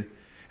David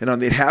and on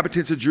the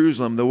inhabitants of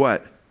Jerusalem the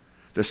what?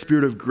 The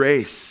spirit of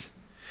grace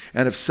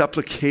and of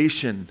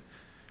supplication.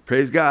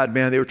 Praise God,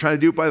 man. They were trying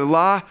to do it by the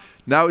law.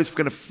 Now he's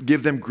going to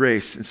give them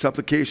grace and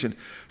supplication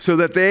so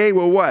that they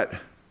will what?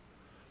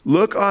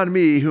 Look on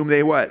me whom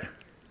they what?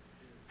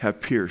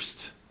 Have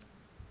pierced.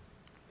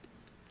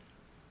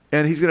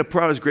 And he's going to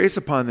pour out his grace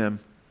upon them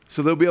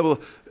so they'll be able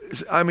to,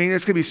 it's going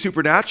to be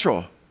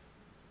supernatural.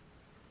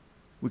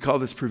 We call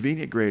this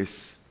prevenient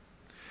grace.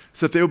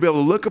 So that they will be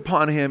able to look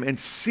upon him and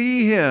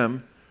see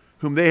him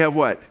whom they have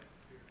what?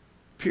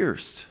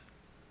 Pierced.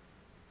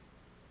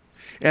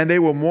 And they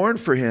will mourn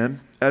for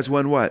him as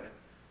one what?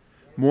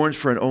 Mourns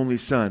for an only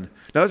son.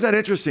 Now, isn't that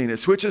interesting? It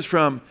switches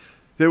from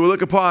they will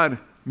look upon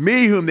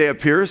me whom they have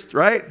pierced,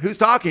 right? Who's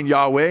talking?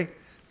 Yahweh.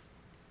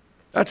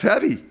 That's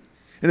heavy.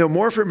 And they'll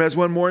mourn for him as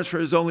one mourns for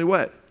his only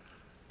what?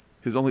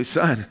 His only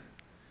son.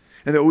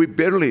 And they'll weep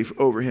bitterly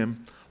over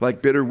him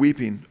like bitter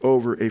weeping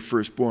over a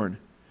firstborn.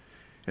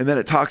 And then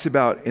it talks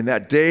about in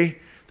that day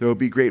there will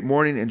be great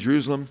mourning in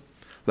Jerusalem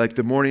like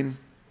the mourning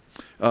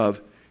of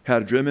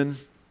Hadadrimmon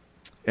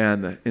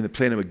and in the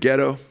plain of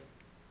Megiddo.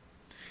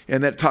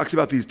 And that talks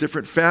about these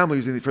different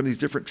families from these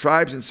different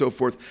tribes and so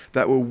forth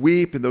that will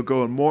weep and they'll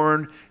go and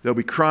mourn. They'll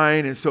be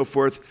crying and so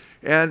forth.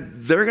 And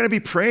they're going to be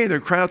praying.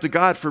 They're crying out to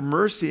God for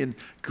mercy and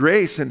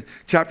grace. And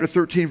chapter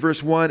 13,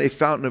 verse 1, a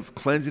fountain of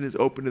cleansing is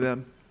open to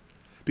them.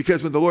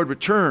 Because when the Lord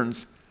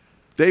returns,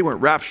 they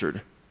weren't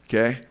raptured,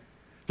 okay?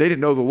 They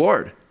didn't know the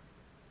Lord.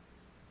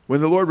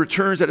 When the Lord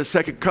returns at his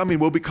second coming,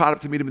 we'll be caught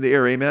up to meet him in the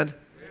air, amen? Amen.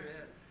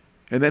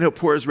 And then he'll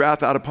pour his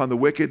wrath out upon the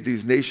wicked,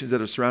 these nations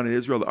that are surrounding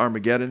Israel, the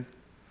Armageddon.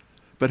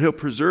 But he'll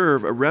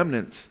preserve a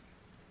remnant.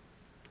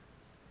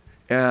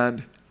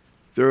 And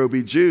there will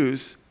be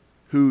Jews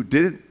who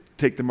didn't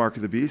take the mark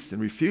of the beast and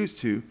refused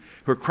to,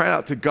 who are crying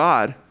out to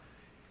God,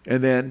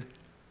 and then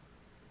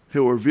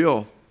he'll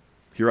reveal,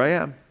 here I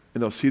am.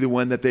 And they'll see the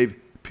one that they've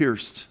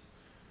pierced.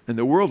 And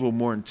the world will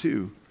mourn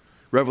too.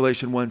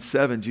 Revelation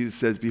 1:7, Jesus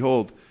says,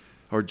 behold,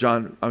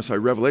 Revelation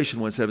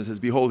 1:7 says,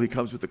 behold, he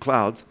comes with the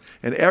clouds,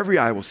 and every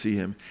eye will see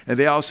him, and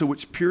they also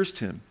which pierced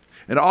him.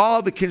 And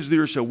all the kings of the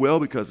earth shall wail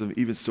because of him,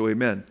 even so,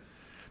 amen.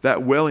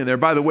 That wailing there,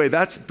 by the way,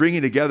 that's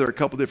bringing together a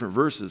couple different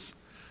verses.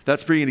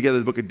 That's bringing together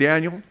the book of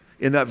Daniel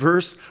in that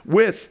verse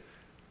with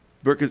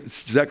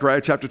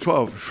Zechariah chapter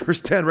 12,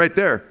 verse 10 right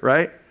there,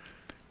 right?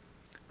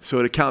 So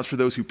it accounts for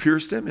those who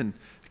pierced him and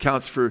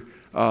accounts for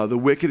the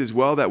wicked as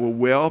well that will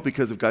wail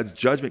because of God's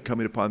judgment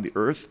coming upon the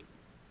earth.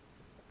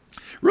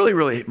 Really,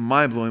 really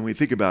mind-blowing when you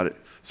think about it.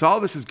 So all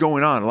this is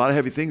going on, a lot of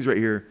heavy things right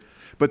here.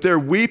 But they're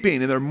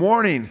weeping and they're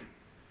mourning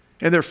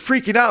and they're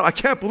freaking out. I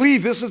can't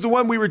believe this is the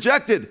one we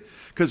rejected.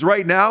 Because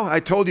right now, I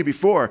told you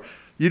before,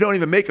 you don't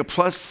even make a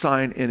plus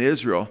sign in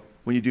Israel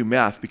when you do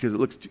math because it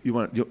looks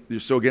you're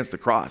so against the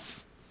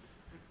cross.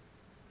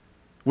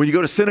 When you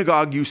go to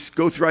synagogue, you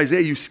go through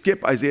Isaiah, you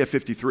skip Isaiah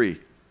 53.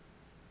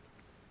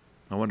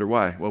 I wonder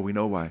why. Well, we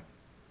know why.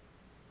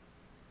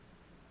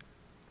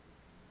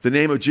 The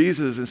name of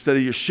Jesus instead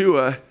of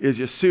Yeshua is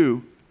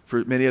Yesu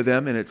for many of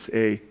them, and it's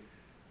a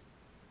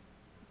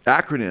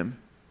acronym,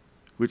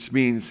 which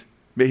means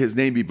may his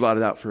name be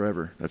blotted out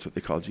forever. That's what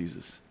they call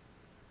Jesus.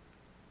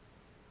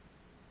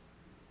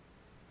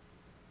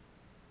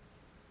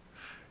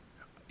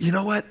 You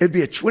know what?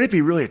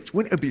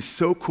 Wouldn't it be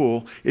so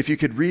cool if you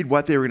could read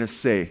what they were going to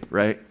say,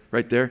 right?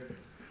 Right there.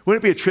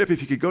 Wouldn't it be a trip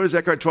if you could go to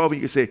Zechariah 12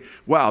 and you could say,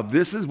 wow,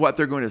 this is what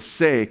they're going to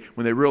say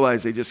when they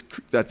realize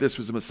that this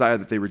was the Messiah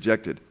that they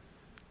rejected.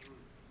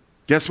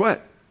 Guess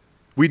what?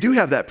 We do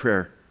have that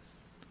prayer.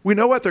 We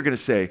know what they're going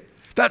to say.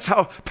 That's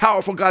how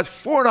powerful God's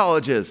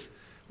foreknowledge is.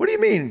 What do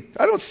you mean?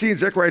 I don't see in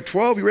Zechariah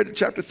 12. You read it in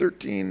chapter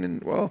 13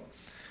 and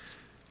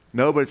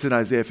no, but it's in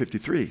Isaiah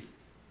 53.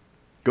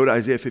 Go to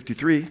Isaiah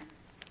 53.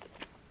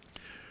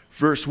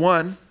 Verse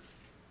 1,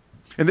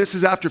 and this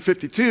is after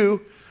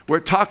 52, where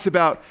it talks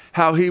about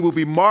how he will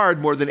be marred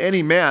more than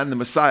any man, the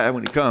Messiah,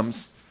 when he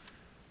comes.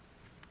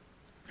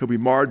 He'll be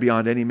marred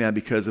beyond any man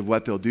because of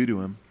what they'll do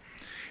to him.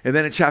 And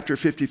then in chapter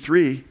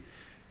 53,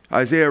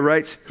 Isaiah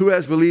writes, who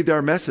has believed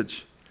our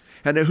message?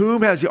 And to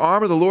whom has the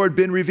arm of the Lord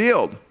been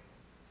revealed?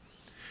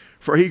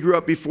 For he grew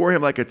up before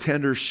him like a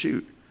tender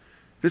shoot.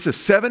 This is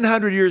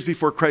 700 years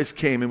before Christ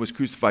came and was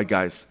crucified,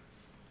 guys.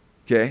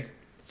 Okay?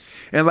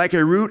 And like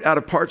a root out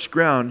of parched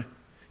ground,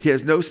 he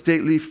has no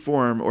stately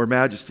form or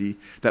majesty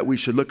that we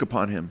should look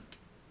upon him,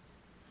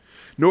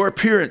 nor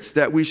appearance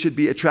that we should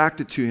be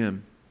attracted to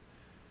him.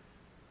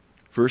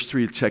 Verse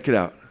 3, check it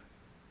out.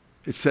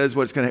 It says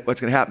what's going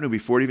to happen to him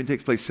before it even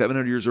takes place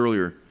 700 years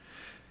earlier.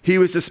 He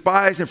was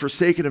despised and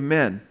forsaken of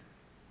men.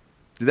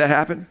 Did that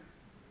happen?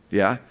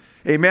 Yeah.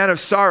 A man of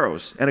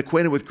sorrows and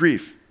acquainted with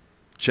grief.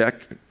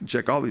 Check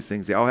all these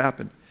things. They all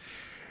happen.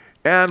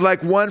 And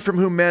like one from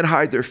whom men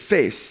hide their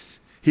face.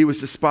 He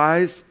was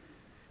despised,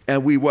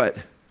 and we what?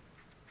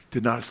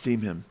 Did not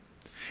esteem him.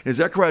 In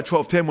Zechariah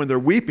 12:10, when they're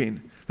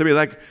weeping, they'll be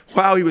like,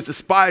 wow, he was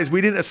despised.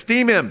 We didn't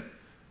esteem him.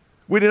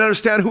 We didn't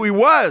understand who he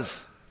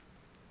was.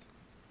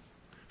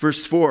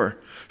 Verse 4,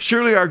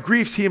 surely our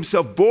griefs he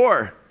himself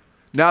bore.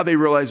 Now they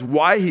realize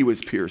why he was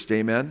pierced,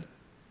 amen?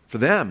 For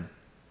them.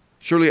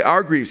 Surely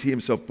our griefs he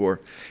himself bore,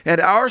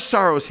 and our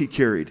sorrows he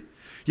carried.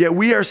 Yet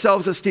we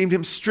ourselves esteemed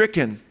him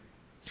stricken,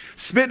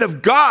 smitten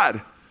of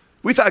God.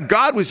 We thought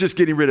God was just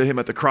getting rid of him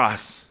at the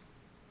cross.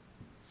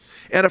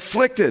 And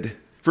afflicted,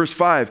 verse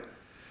 5.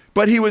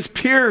 But he was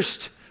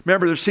pierced.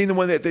 Remember, they're seeing the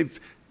one that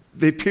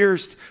they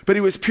pierced. But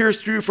he was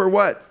pierced through for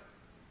what?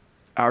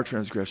 Our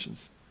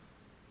transgressions.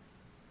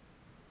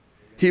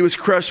 He was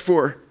crushed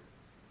for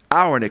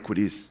our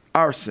iniquities,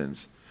 our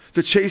sins.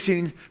 The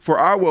chastening for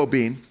our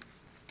well-being,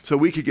 so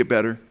we could get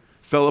better,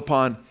 fell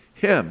upon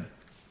him.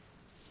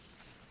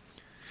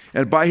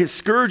 And by his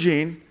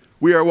scourging,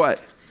 we are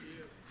what?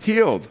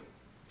 Healed.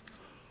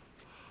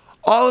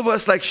 All of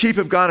us like sheep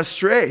have gone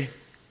astray.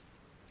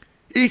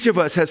 Each of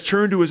us has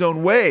turned to his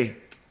own way.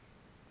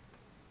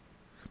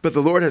 But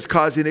the Lord has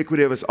caused the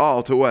iniquity of us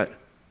all to what?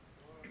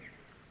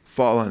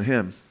 Fall on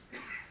him.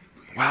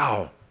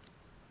 Wow.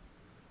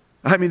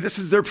 I mean, this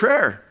is their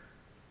prayer.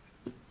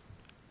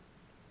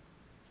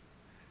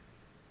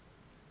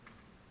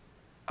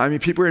 I mean,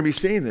 people are going to be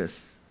saying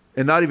this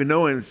and not even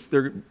knowing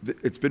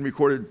it's been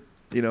recorded,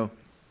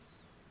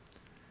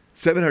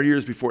 700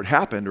 years before it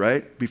happened,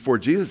 right? Before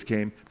Jesus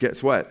came.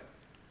 Guess what?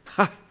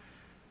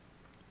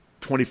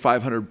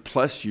 2,500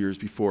 plus years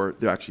before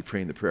they're actually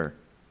praying the prayer.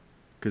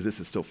 Because this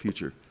is still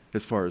future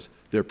as far as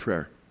their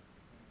prayer.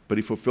 But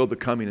he fulfilled the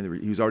coming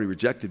and he was already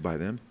rejected by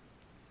them.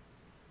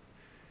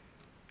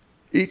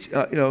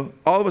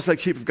 All of us like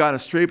sheep have gone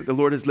astray, but the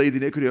Lord has laid the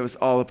iniquity of us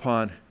all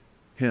upon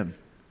him.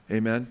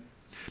 Amen.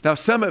 Now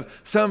some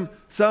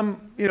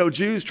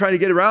Jews trying to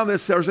get around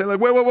this are saying like,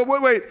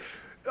 wait.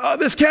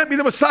 This can't be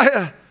the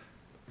Messiah.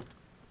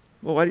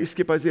 Well, why do you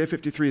skip Isaiah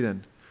 53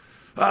 then?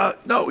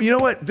 No, you know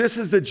what? This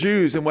is the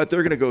Jews and what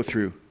they're going to go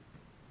through.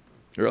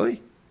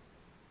 Really?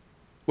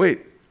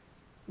 Wait.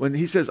 When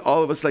he says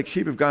all of us like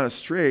sheep have gone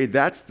astray,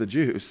 that's the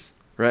Jews,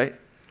 right?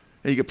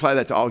 And you can apply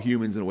that to all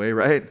humans in a way,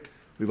 right?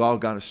 We've all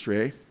gone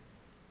astray.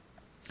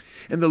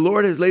 And the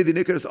Lord has laid the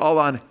iniquities all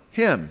on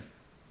him.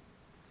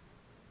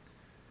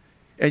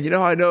 And you know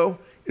how I know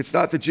it's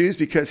not the Jews?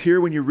 Because here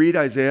when you read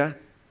Isaiah,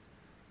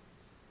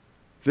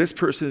 this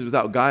person is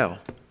without guile.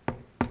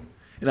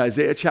 In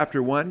Isaiah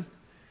chapter 1,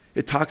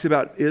 it talks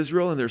about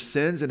Israel and their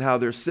sins and how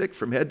they're sick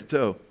from head to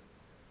toe.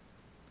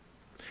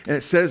 And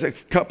it says a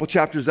couple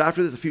chapters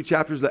after this, a few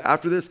chapters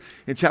after this,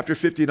 in chapter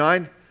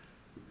 59,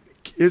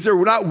 is there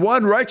not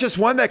one righteous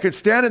one that could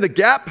stand in the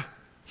gap?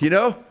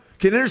 Can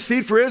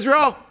intercede for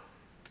Israel?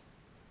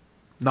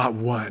 Not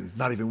one,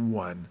 not even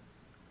one.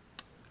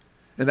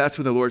 And that's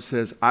when the Lord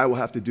says, I will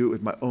have to do it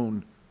with my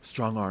own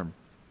strong arm.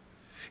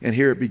 And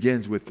here it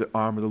begins with the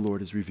arm of the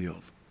Lord is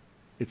revealed.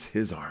 It's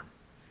his arm.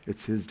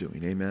 It's his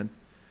doing. Amen.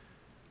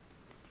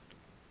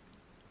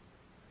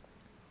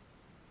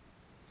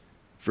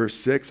 Verse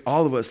 6,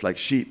 all of us like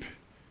sheep.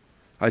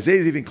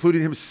 Isaiah's even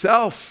including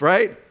himself,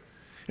 right?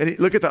 And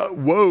look at the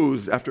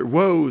woes after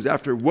woes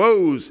after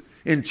woes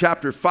in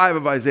chapter 5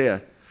 of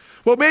Isaiah.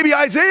 Well, maybe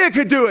Isaiah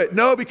could do it.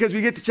 No, because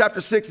we get to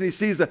chapter 6 and he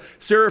sees the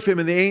seraphim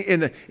in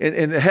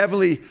the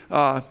heavenly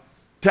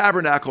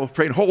tabernacle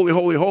praying, holy,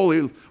 holy,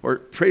 holy, or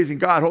praising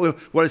God, holy.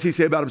 What does he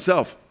say about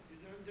himself?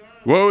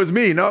 Woe is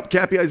me. Nope,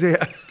 can't be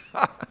Isaiah.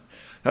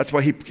 That's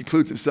why he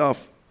concludes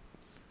himself.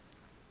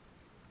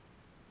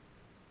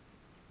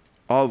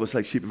 All of us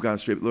like sheep have gone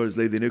astray, but the Lord has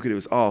laid the iniquity of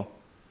us all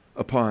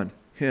upon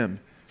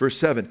him. Verse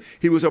 7,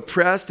 he was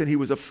oppressed and he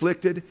was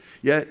afflicted,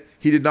 yet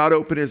he did not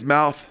open his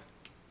mouth.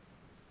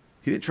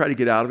 He didn't try to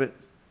get out of it.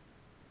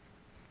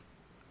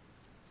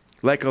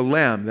 Like a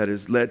lamb that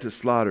is led to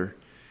slaughter,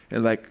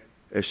 and like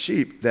a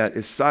sheep that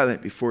is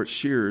silent before its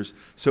shearers,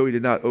 so he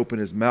did not open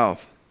his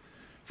mouth.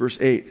 Verse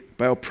 8,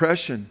 by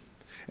oppression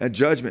and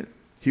judgment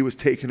he was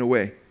taken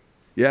away.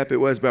 Yep, it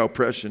was by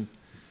oppression.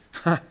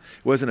 It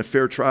wasn't a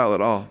fair trial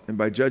at all. And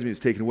by judgment he was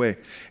taken away.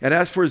 And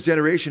as for his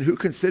generation, who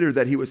considered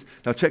that he was...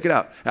 Now check it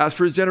out. As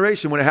for his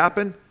generation, when it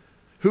happened,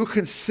 who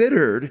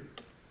considered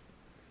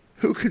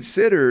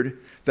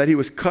that he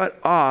was cut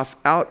off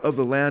out of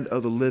the land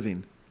of the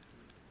living?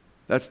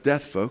 That's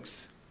death,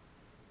 folks.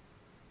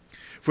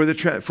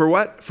 For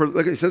what?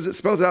 Look, it says, it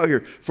spells it out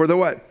here. For the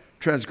what?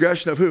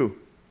 Transgression of who?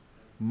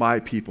 My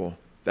people.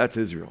 That's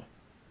Israel.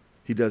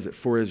 He does it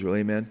for Israel.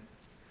 Amen.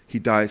 He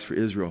dies for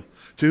Israel,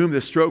 to whom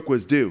the stroke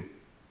was due.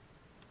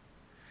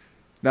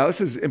 Now, this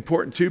is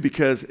important too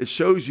because it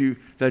shows you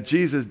that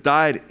Jesus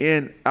died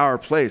in our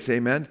place.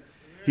 Amen.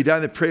 He died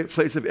in the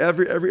place of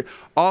every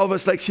all of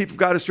us like sheep have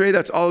gone astray.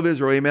 That's all of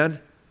Israel. Amen.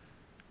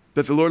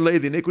 But the Lord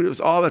laid the iniquity of us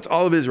all. That's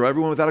all of Israel.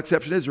 Everyone without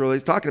exception Israel.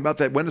 He's talking about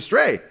that went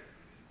astray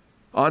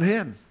on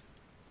him.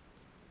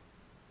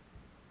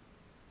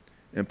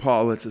 And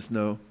Paul lets us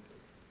know,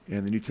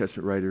 and the New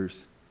Testament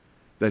writers,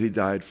 that he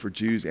died for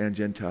Jews and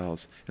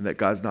Gentiles, and that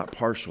God's not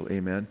partial.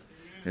 Amen.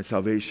 And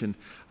salvation.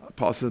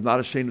 Paul says, not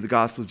ashamed of the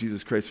gospel of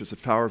Jesus Christ, for it's the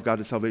power of God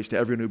to salvation to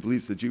everyone who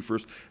believes, the Jew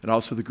first, and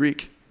also the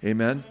Greek.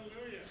 Amen.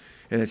 Hallelujah.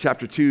 And in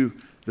chapter 2,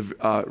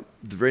 the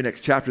very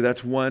next chapter,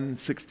 that's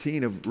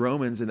 1:16 of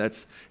Romans, and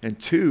that's in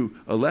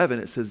 2:11,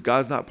 it says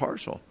God's not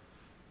partial.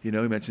 He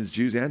mentions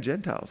Jews and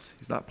Gentiles.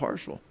 He's not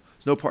partial.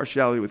 There's no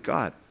partiality with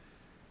God.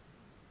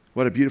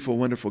 What a beautiful,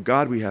 wonderful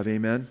God we have.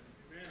 Amen.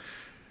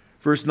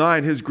 Verse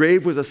 9, his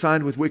grave was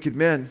assigned with wicked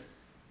men,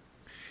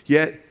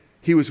 yet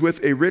he was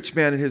with a rich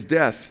man in his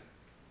death.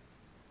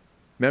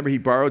 Remember, he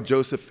borrowed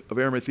Joseph of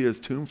Arimathea's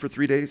tomb for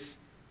 3 days?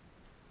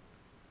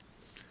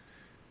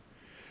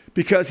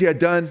 Because he had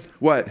done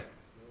what?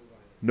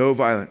 No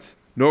violence.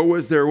 Nor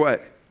was there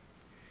what?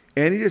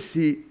 Any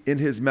deceit in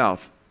his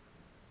mouth.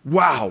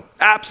 Wow,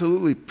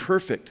 absolutely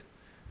perfect.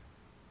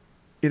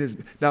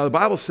 Now the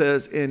Bible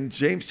says in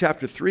James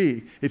chapter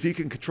 3, if you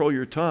can control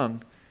your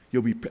tongue,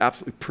 you'll be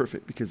absolutely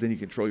perfect because then you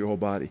control your whole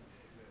body.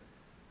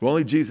 Well,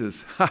 only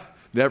Jesus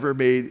never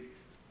made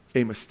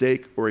a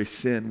mistake or a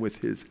sin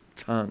with his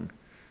tongue.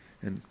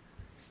 And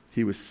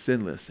he was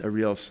sinless.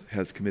 Everybody else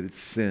has committed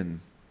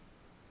sin.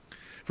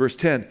 Verse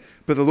 10,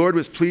 but the Lord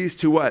was pleased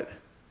to what?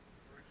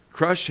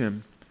 Crush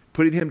him,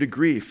 putting him to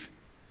grief,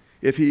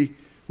 if he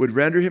would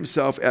render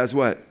himself as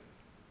what?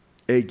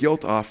 A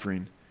guilt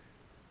offering.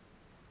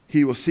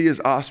 He will see his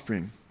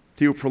offspring.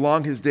 He will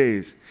prolong his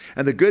days.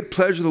 And the good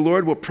pleasure of the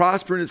Lord will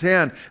prosper in his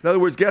hand. In other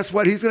words, guess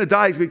what? He's going to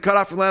die. He's going to be cut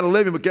off from the land of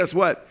living. But guess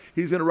what?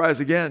 He's going to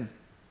rise again.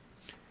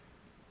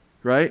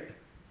 Right?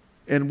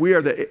 And we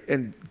are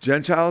and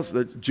Gentiles,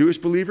 the Jewish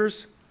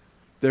believers,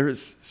 they're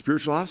his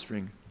spiritual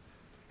offspring.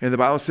 And the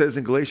Bible says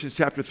in Galatians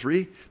chapter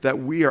 3 that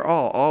we are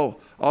all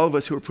of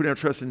us who are putting our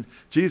trust in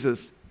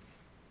Jesus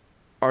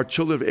are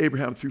children of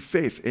Abraham through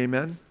faith.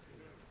 Amen?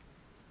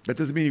 That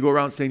doesn't mean you go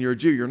around saying you're a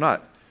Jew. You're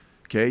not.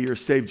 Okay? You're a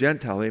saved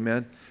Gentile.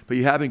 Amen? But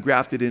you have been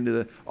grafted into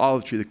the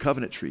olive tree, the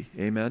covenant tree.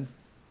 Amen?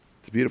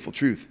 It's a beautiful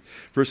truth.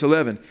 Verse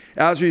 11,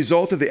 as a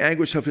result of the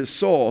anguish of his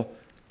soul,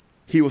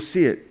 he will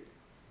see it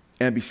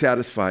and be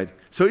satisfied.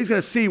 So he's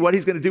going to see what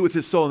he's going to do with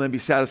his soul and then be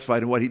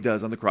satisfied in what he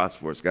does on the cross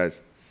for us, guys.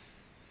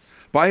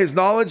 By his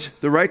knowledge,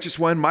 the righteous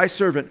one, my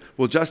servant,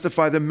 will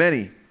justify the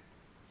many,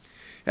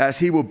 as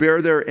he will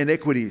bear their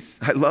iniquities.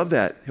 I love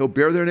that. He'll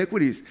bear their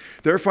iniquities.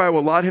 Therefore, I will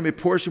allot him a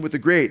portion with the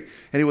great,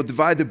 and he will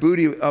divide the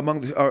booty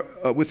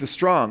with the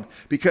strong,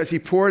 because he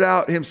poured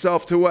out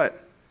himself to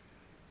what?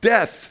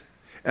 Death,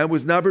 and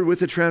was numbered with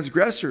the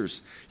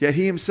transgressors. Yet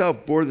he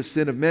himself bore the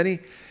sin of many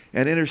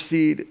and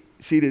interceded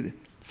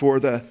for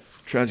the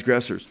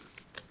transgressors.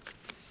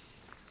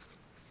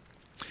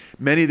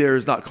 Many there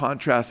is not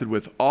contrasted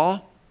with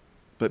all,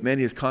 but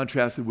many is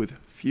contrasted with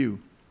few.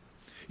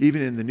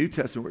 Even in the New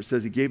Testament where it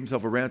says he gave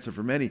himself a ransom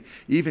for many,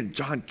 even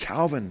John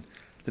Calvin,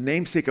 the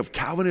namesake of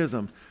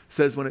Calvinism,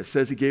 says when it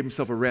says he gave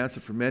himself a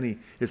ransom for many,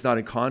 it's not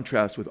in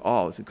contrast with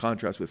all, it's in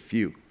contrast with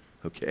few,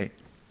 okay?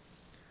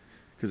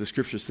 Because the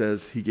scripture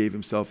says he gave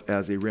himself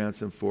as a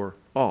ransom for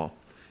all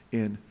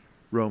in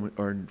 1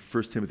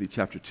 Timothy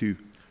chapter 2,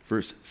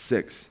 verse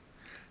 6.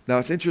 Now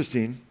it's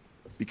interesting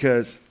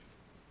because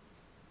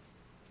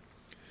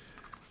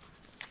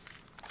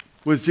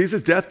was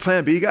Jesus' death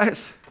plan B,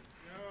 guys?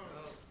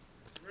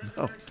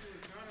 No.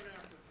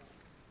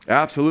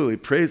 Absolutely.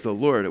 Praise the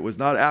Lord. It was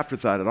not an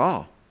afterthought at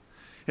all.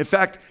 In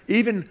fact,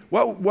 even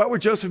what were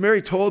Joseph and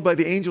Mary told by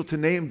the angel to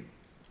name,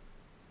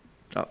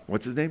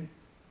 what's his name?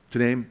 To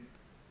name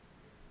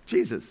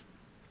Jesus.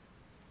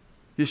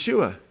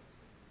 Yeshua.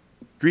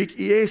 Greek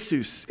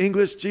Iesus.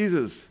 English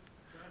Jesus.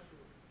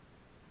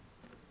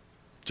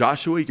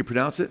 Joshua, you can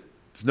pronounce it.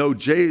 There's no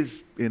J's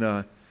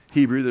in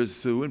Hebrew.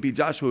 So it wouldn't be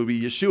Joshua, it would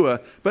be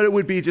Yeshua. But it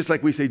would be just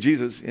like we say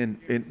Jesus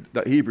in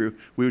the Hebrew.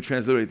 We would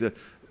transliterate the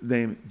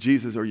name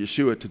Jesus or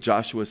Yeshua to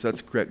Joshua. So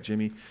that's correct,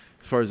 Jimmy,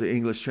 as far as the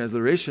English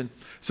transliteration.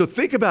 So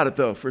think about it,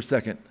 though, for a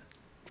second.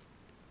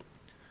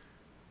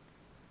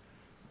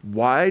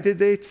 Why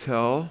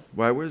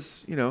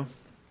was,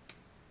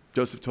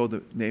 Joseph told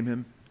to name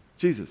him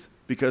Jesus?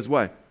 Because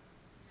why?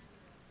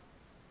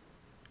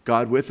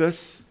 God with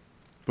us,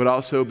 but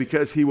also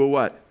because he will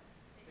what?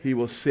 He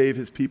will save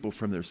his people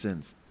from their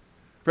sins.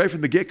 Right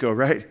from the get-go,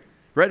 right?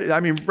 Right? I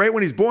mean, right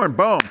when he's born,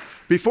 boom.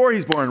 Before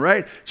he's born,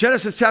 right?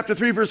 Genesis chapter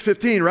 3, verse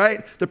 15,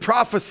 right? The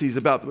prophecies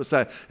about the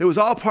Messiah. It was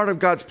all part of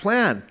God's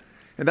plan.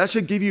 And that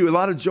should give you a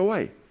lot of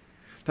joy.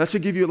 That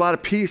should give you a lot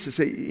of peace to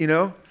say,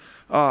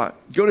 go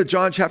to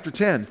John chapter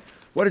 10.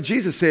 What did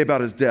Jesus say about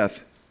his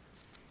death?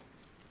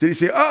 Did he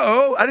say,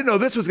 I didn't know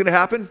this was going to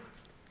happen?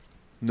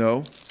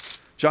 No.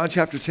 John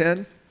chapter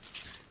 10,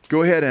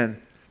 go ahead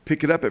and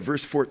pick it up at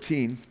verse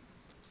 14.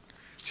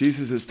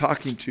 Jesus is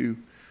talking to,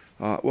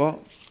 it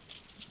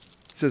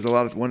says a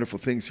lot of wonderful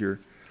things here.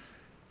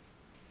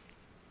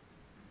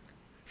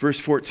 Verse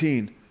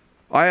 14,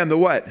 I am the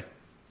what?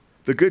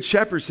 The good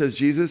shepherd, says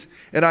Jesus,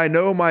 and I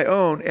know my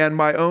own, and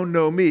my own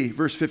know me.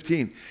 Verse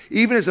 15,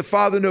 even as the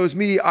Father knows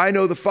me, I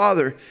know the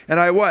Father, and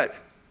I what?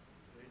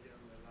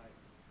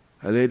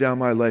 I lay down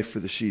my life for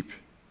the sheep.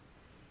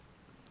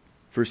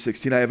 Verse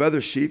 16, I have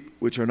other sheep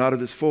which are not of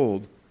this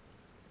fold.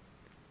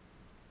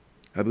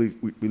 I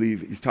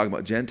believe he's talking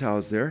about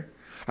Gentiles there.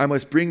 I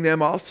must bring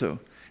them also,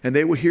 and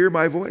they will hear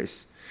my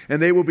voice,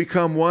 and they will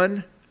become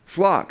one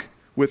flock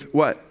with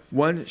what?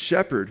 One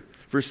shepherd.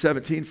 Verse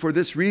 17, for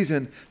this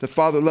reason the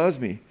Father loves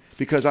me,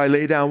 because I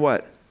lay down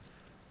what?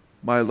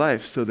 My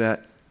life, so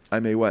that I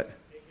may what?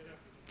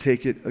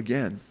 Take it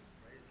again.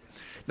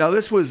 Now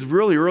this was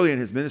really early in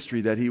his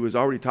ministry that he was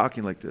already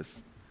talking like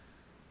this.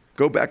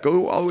 Go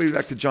all the way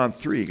back to John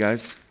 3,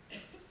 guys.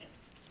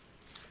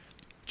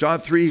 John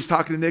 3, he's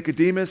talking to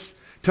Nicodemus,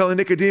 telling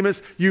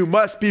Nicodemus, you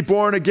must be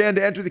born again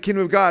to enter the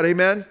kingdom of God.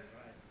 Amen?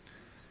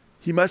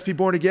 He must be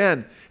born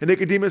again. And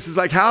Nicodemus is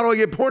like, how do I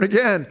get born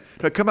again?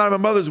 Do I come out of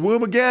my mother's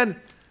womb again?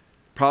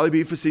 Probably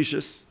being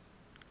facetious.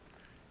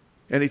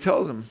 And he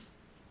tells him,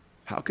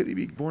 how could he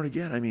be born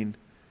again? I mean,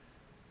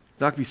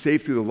 not going to be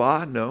saved through the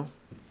law? No.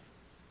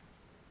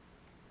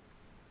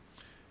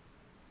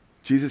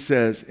 Jesus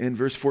says in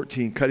verse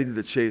 14, cutting to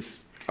the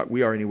chase,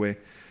 we are anyway,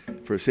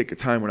 for the sake of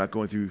time, we're not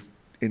going through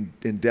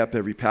in depth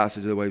every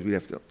passage, otherwise we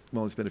have to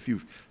only spend be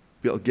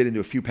able to get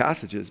into a few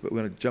passages, but we're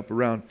going to jump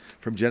around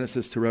from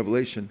Genesis to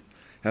Revelation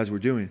as we're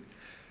doing.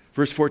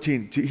 Verse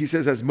 14, he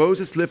says, as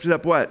Moses lifted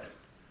up what?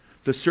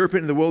 The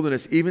serpent in the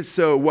wilderness, even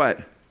so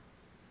what?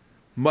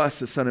 Must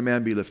the Son of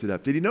Man be lifted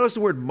up. Did you notice the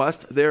word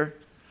must there?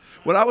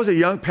 When I was a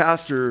young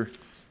pastor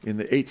in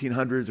the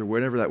 1800s or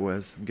whenever that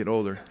was, I'm getting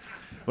older.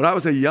 When I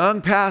was a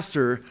young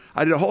pastor,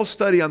 I did a whole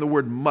study on the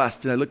word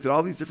must, and I looked at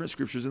all these different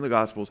scriptures in the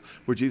Gospels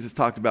where Jesus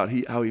talked about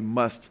how he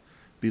must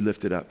be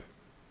lifted up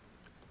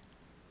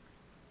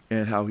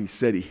and how he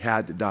said he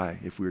had to die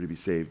if we were to be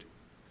saved.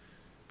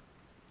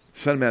 The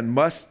Son of Man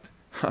must,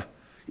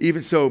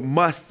 even so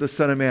must the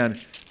Son of Man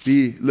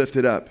be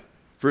lifted up.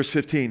 Verse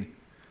 15,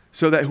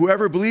 so that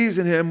whoever believes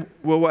in him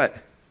will what?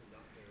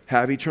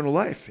 Have eternal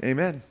life.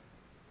 Amen.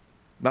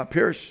 Not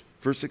perish.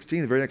 Verse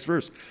 16, the very next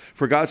verse.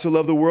 For God so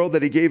loved the world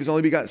that he gave his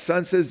only begotten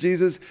Son, says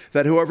Jesus,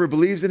 that whoever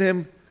believes in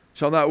him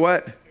shall not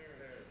what?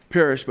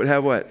 Perish, but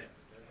have what?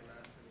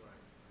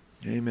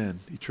 Amen.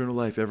 Eternal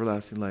life,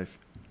 everlasting life.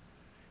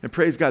 And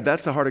praise God,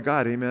 that's the heart of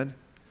God. Amen.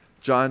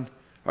 John,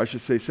 or I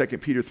should say 2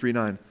 Peter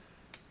 3:9.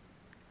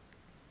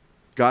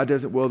 God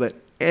doesn't will that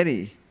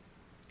any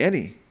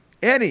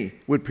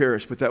would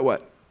perish, but that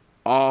what?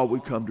 All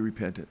would come to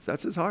repentance.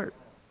 That's his heart.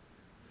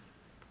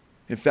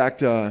 In fact,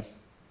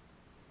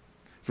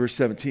 verse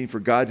 17, for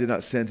God did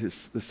not send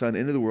the Son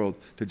into the world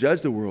to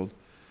judge the world,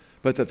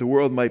 but that the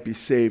world might be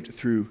saved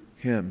through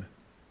him.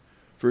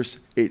 Verse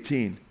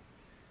 18,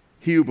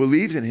 he who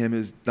believes in him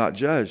is not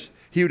judged.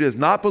 He who does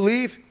not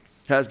believe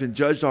has been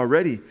judged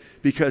already,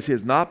 because he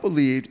has not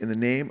believed in the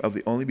name of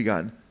the only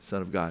begotten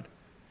Son of God.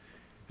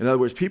 In other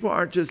words, people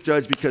aren't just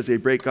judged because they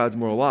break God's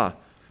moral law,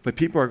 but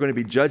people are going to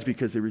be judged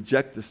because they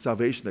reject the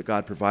salvation that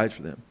God provides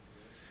for them.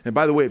 And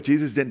by the way, if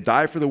Jesus didn't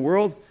die for the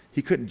world,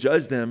 he couldn't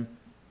judge them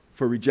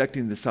for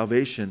rejecting the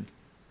salvation,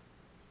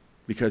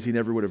 because he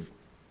never would have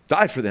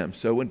died for them.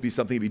 So it wouldn't be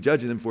something to be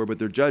judging them for, but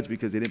they're judged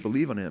because they didn't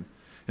believe on him,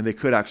 and they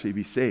could actually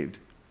be saved.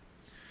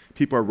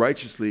 People are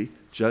righteously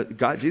judged.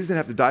 Jesus didn't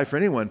have to die for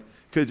anyone.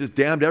 He could have just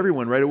damned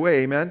everyone right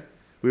away, amen?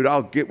 We would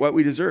all get what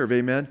we deserve,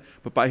 amen?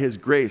 But by his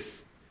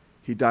grace,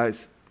 he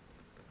dies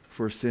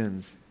for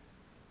sins.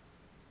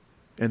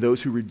 And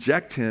those who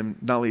reject him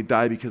not only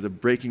die because of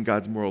breaking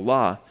God's moral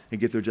law and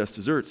get their just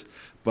deserts,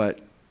 but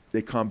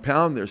they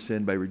compound their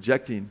sin by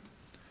rejecting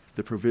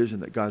the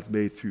provision that God's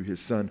made through his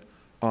Son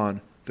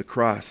on the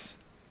cross.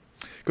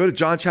 Go to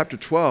John chapter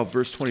 12,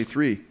 verse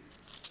 23.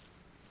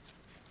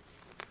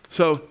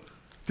 So,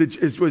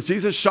 was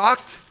Jesus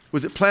shocked?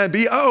 Was it plan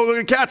B? Oh, they're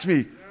going to catch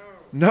me.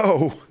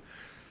 No.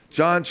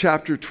 John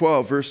chapter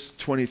 12, verse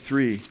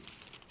 23.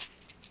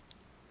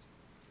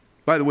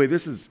 By the way,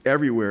 this is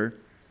everywhere.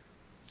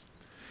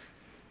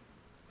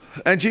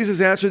 And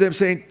Jesus answered them,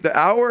 saying, the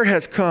hour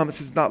has come.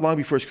 This is not long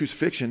before his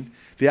crucifixion.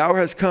 The hour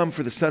has come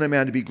for the Son of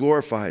Man to be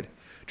glorified.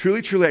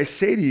 Truly, truly, I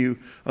say to you,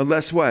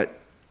 unless what?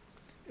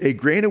 A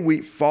grain of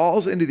wheat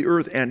falls into the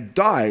earth and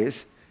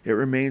dies, it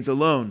remains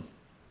alone.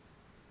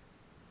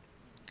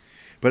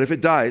 But if it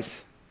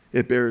dies,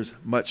 it bears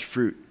much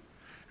fruit.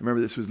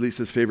 Remember, this was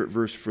Lisa's favorite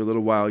verse for a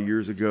little while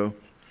years ago.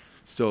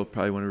 Still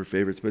probably one of her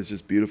favorites, but it's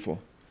just beautiful.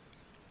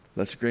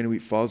 Unless a grain of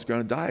wheat falls to the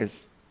ground and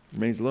dies, it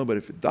remains alone. But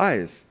if it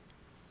dies,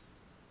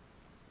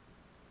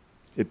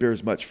 it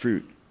bears much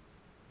fruit.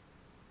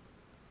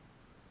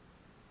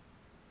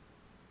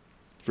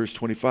 Verse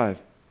 25.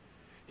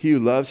 He who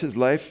loves his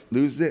life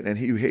loses it, and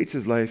he who hates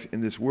his life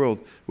in this world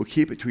will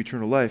keep it to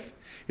eternal life.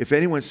 If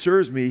anyone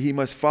serves me, he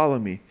must follow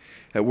me.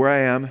 Where I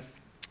am,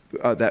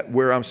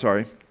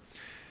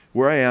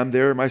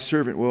 there my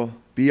servant will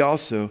be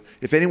also.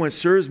 If anyone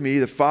serves me,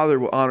 the Father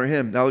will honor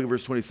him. Now look at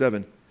verse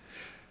 27.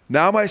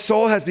 Now my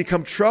soul has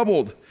become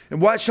troubled.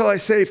 And what shall I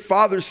say?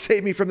 Father,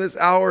 save me from this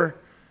hour.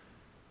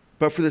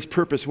 But for this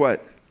purpose,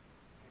 what?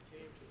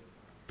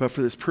 But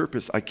for this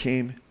purpose, I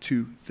came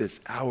to this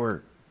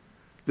hour.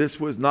 This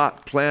was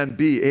not plan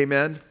B.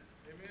 Amen?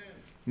 Amen.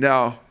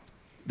 Now,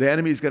 the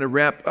enemy is going to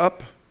ramp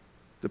up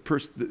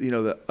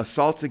the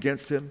assaults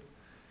against him.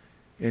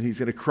 And he's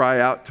going to cry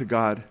out to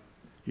God,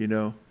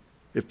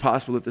 if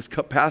possible, let this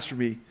cup pass from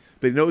me.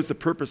 But he knows the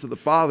purpose of the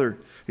Father.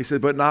 He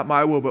said, but not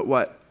my will, but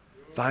what?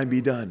 Thine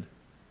be done.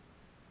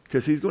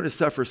 Because he's going to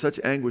suffer such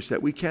anguish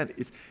that we can't,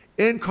 it's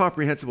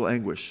incomprehensible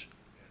anguish.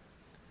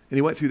 And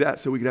he went through that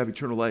so we could have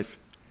eternal life.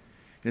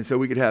 And so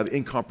we could have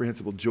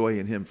incomprehensible joy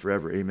in him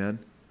forever. Amen.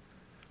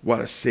 What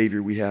a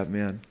Savior we have,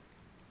 man.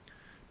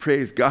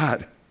 Praise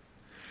God.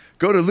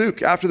 Go to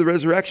Luke after the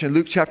resurrection,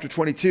 Luke chapter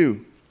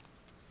 22.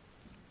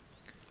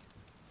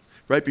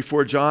 Right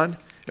before John.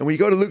 And when you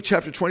go to Luke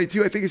chapter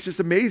 22, I think it's just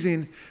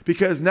amazing,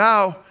 because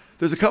now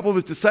there's a couple of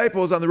his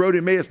disciples on the road to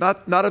Emmaus,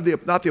 not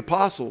the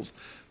apostles,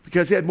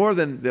 because he had more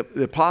than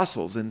the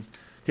apostles, and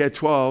he had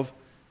 12.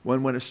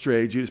 One went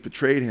astray. Judas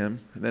betrayed him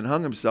and then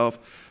hung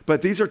himself.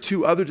 But these are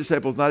two other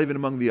disciples, not even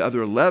among the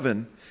other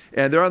 11.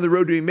 And they're on the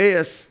road to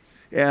Emmaus,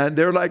 and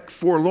they're like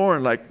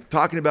forlorn, like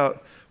talking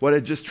about what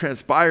had just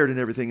transpired and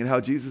everything and how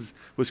Jesus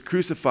was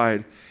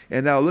crucified.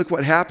 And now look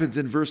what happens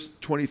in verse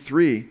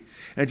 23.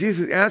 And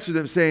Jesus answered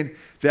them saying,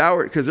 the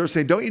hour, because they're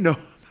saying, don't you know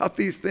about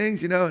these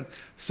things, and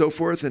so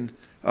forth. And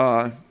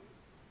I'm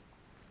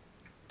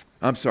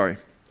sorry,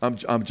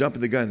 I'm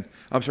jumping the gun.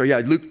 I'm sorry,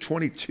 Luke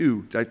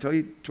 22. Did I tell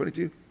you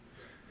 22?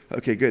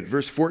 Okay, good.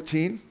 Verse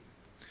 14,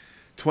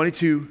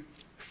 22,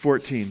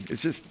 14.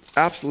 It's just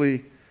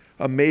absolutely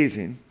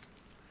amazing.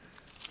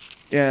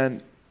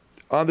 And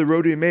on the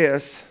road to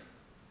Emmaus,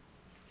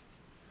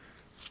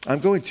 I'm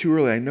going too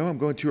early. I know I'm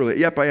going too early.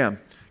 Yep, I am.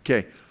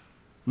 Okay,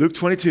 Luke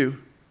 22.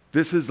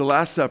 This is the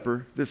Last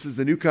Supper. This is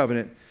the new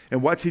covenant.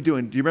 And what's he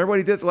doing? Do you remember what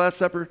he did at the Last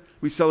Supper?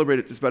 We celebrate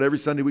it just about every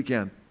Sunday we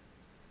can.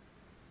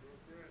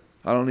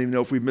 I don't even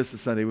know if we've missed a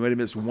Sunday. We might have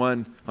missed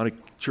one on a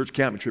church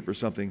camping trip or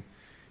something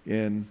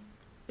in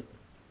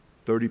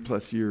 30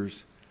 plus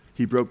years.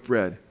 He broke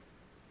bread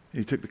and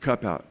he took the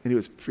cup out and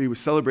he was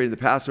celebrating the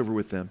Passover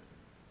with them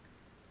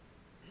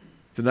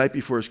the night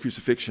before his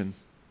crucifixion,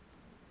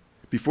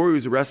 before he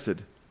was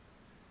arrested.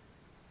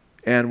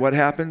 And what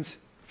happens?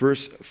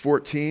 Verse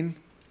 14,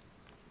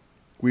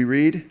 we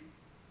read,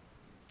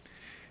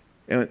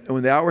 and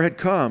when the hour had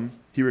come,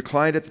 he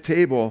reclined at the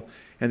table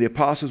and the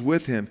apostles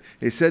with him.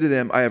 And he said to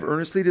them, I have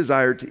earnestly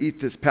desired to eat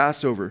this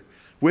Passover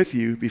with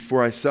you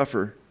before I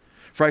suffer.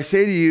 For I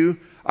say to you,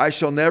 I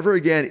shall never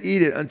again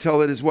eat it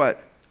until it is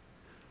what?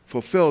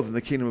 Fulfilled in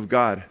the kingdom of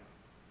God.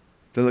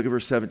 Then look at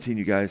verse 17,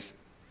 you guys.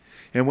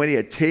 And when he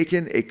had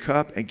taken a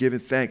cup and given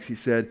thanks, he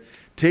said,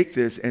 take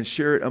this and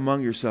share it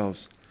among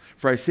yourselves.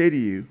 For I say to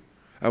you,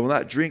 I will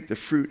not drink the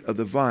fruit of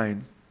the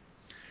vine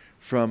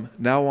from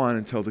now on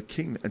until the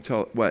kingdom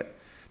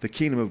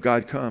of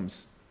God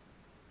comes.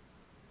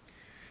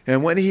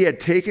 And when he had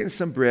taken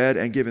some bread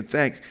and given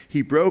thanks,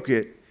 he broke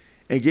it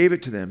and gave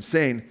it to them,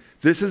 saying,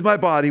 this is my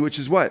body, which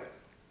is what?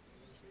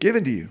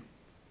 Given to you.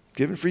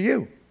 Given for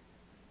you.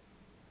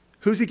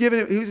 Who's he giving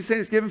it? Who's he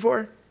saying it's given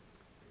for?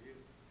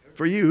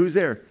 For you. Who's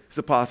there? His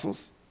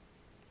apostles.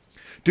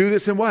 Do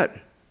this in what?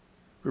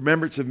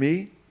 Remembrance of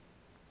me.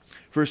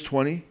 Verse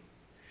 20.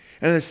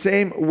 And in the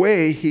same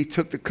way he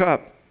took the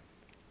cup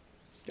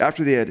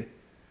after they had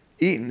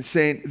eaten,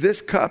 saying,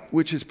 this cup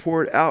which is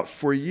poured out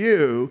for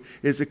you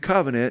is a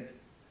covenant,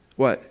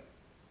 what?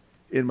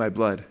 In my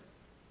blood.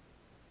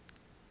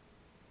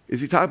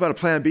 Is he talking about a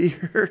plan B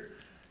here?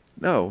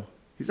 No.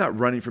 He's not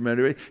running from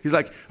anybody. He's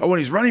like, when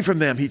he's running from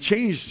them, he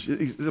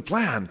changed the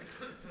plan.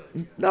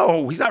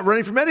 No, he's not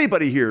running from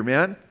anybody here,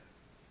 man.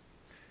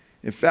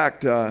 In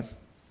fact,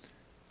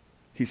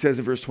 he says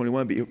in verse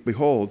 21,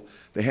 behold,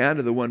 the hand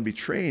of the one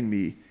betraying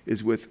me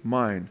is with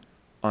mine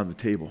on the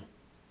table.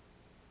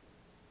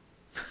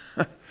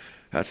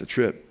 That's a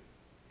trip.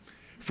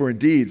 For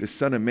indeed, the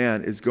Son of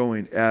Man is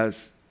going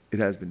as it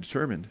has been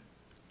determined.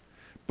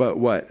 But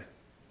what?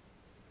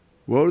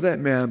 Woe to that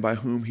man by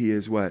whom he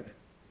is what?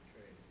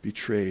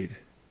 Betrayed.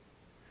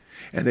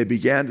 And they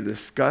began to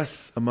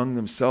discuss among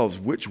themselves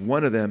which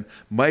one of them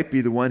might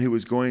be the one who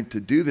was going to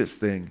do this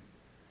thing.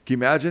 Can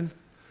you imagine?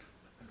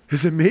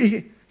 Is it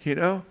me?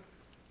 And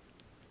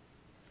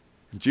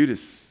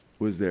Judas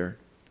was there.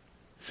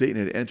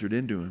 Satan had entered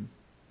into him.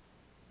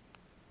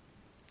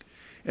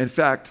 In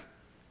fact,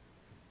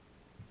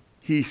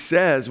 he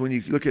says, when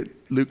you look at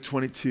Luke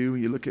 22,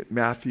 and you look at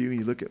Matthew, and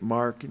you look at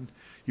Mark, and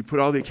you put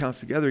all the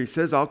accounts together, he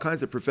says all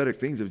kinds of prophetic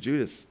things of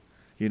Judas,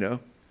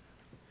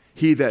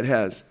 He that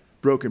has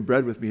broken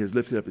bread with me has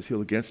lifted up his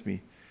heel against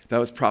me. That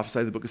was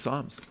prophesied in the book of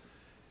Psalms.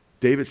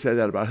 David said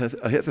that about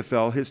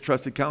Ahithophel, his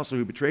trusted counselor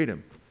who betrayed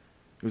him.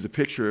 It was a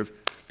picture of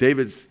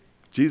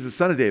Jesus,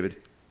 son of David.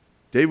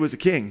 David was a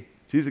king.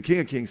 He's the king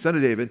of kings, son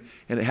of David,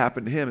 and it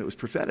happened to him. It was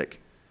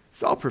prophetic.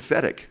 It's all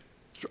prophetic.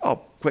 It's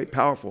all quite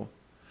powerful.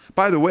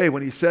 By the way,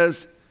 when he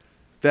says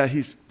that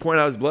he's pouring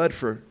out his blood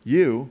for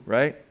you,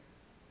 right?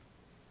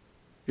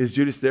 Is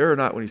Judas there or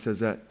not when he says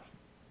that?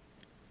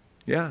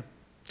 Yeah.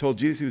 Told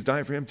Jesus he was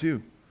dying for him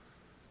too.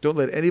 Don't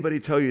let anybody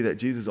tell you that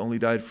Jesus only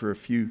died for a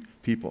few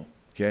people,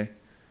 okay?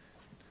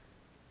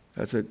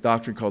 That's a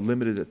doctrine called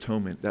limited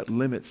atonement. That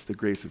limits the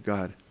grace of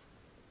God.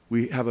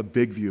 We have a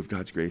big view of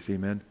God's grace,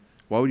 amen?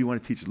 Why would you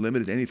want to teach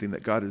limited anything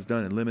that God has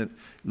done and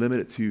limit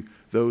it to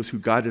those who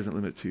God doesn't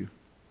limit it to?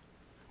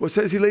 Well, it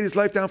says he laid his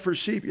life down for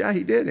sheep. Yeah,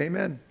 he did,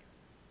 amen.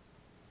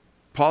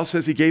 Paul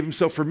says he gave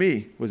himself for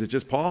me. Was it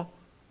just Paul?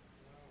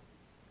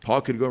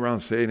 Paul could go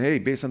around saying, hey,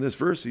 based on this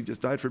verse, he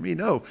just died for me.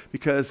 No,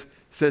 because it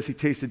says he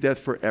tasted death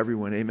for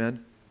everyone.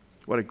 Amen.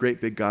 What a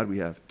great big God we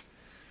have.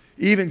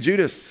 Even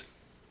Judas,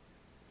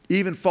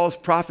 even false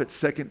prophets,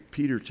 2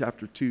 Peter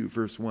chapter 2,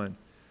 verse 1.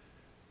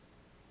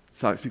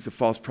 So it speaks of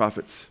false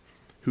prophets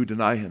who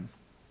deny him.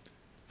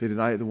 They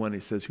deny the one,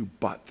 he says, who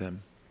bought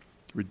them.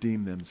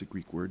 Redeemed them is a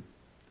Greek word.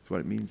 That's what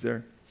it means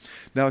there.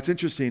 Now it's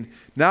interesting.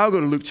 Now go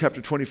to Luke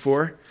chapter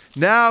 24.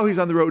 Now he's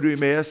on the road to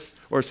Emmaus,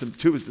 or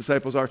two of his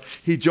disciples are.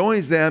 He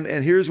joins them,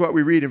 and here's what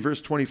we read in verse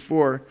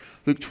 24.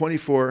 Luke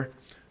 24,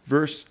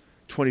 verse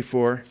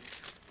 24.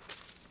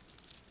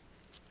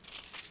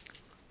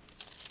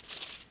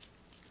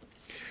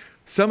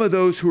 Some of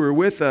those who were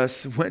with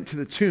us went to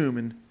the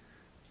tomb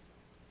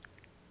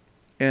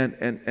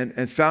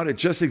and found it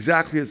just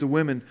exactly as the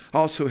women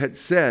also had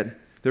said.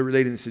 They're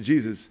relating this to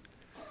Jesus.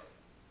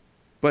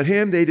 But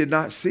him they did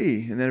not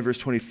see. And then in verse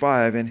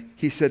 25, and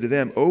he said to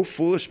them, O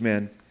foolish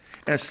men,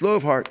 and slow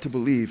of heart to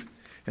believe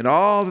in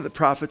all that the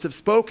prophets have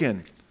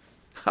spoken.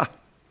 Ha.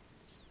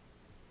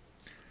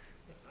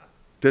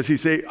 Does he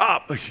say,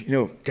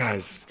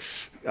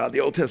 guys, the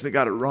Old Testament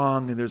got it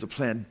wrong and there's a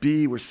plan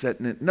B, we're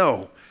setting it?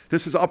 No,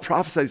 this is all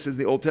prophesied, it says in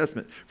the Old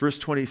Testament. Verse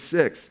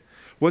 26,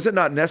 was it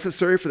not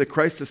necessary for the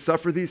Christ to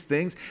suffer these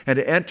things and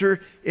to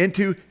enter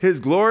into his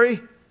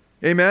glory?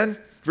 Amen.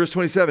 Verse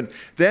 27,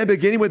 then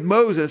beginning with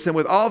Moses and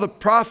with all the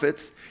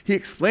prophets, he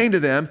explained to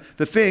them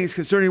the things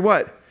concerning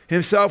what?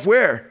 Himself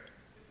where?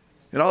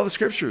 In all the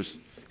scriptures.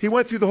 He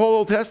went through the whole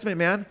Old Testament,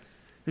 man,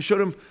 and showed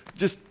them,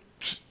 just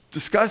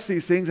discuss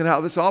these things and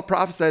how this all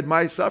prophesied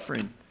my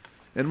suffering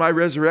and my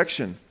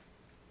resurrection.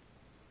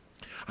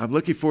 I'm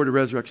looking forward to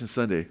Resurrection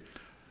Sunday.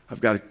 I've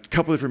got a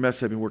couple different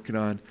messages I've been working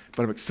on,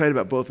 but I'm excited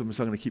about both of them,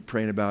 so I'm going to keep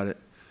praying about it,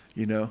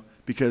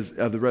 because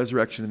of the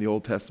resurrection in the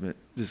Old Testament.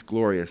 Just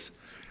glorious.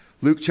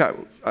 Luke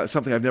chapter,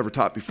 something I've never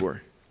taught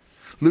before.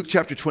 Luke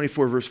chapter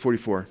 24, verse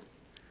 44.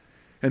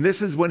 And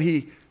this is when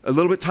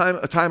a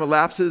time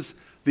elapses.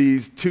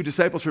 These two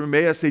disciples from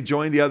Emmaus, they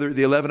join the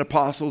 11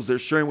 apostles. They're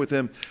sharing with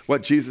them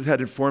what Jesus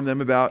had informed them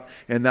about.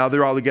 And now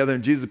they're all together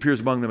and Jesus appears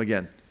among them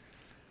again.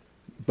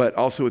 But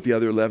also with the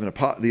other 11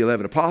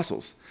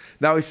 apostles.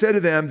 Now he said to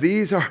them,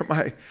 these are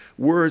my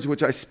words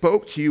which I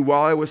spoke to you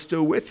while I was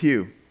still with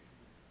you.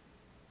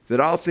 That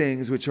all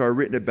things which are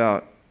written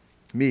about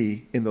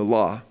me in the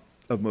law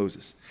of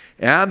Moses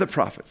and the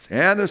prophets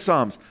and the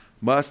Psalms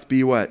must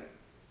be what?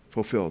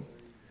 Fulfilled.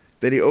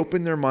 Then he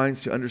opened their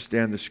minds to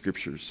understand the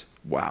scriptures.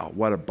 Wow,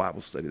 what a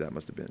Bible study that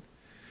must have been.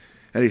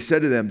 And he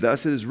said to them,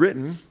 thus it is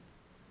written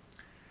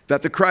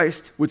that the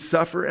Christ would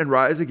suffer and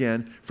rise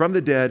again from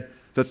the dead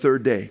the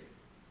third day,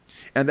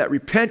 and that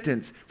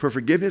repentance for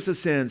forgiveness of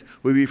sins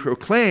would be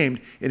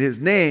proclaimed in his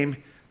name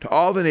to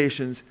all the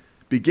nations,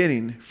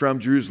 beginning from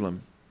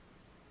Jerusalem.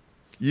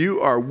 You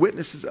are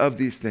witnesses of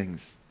these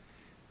things.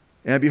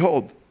 And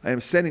behold, I am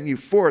sending you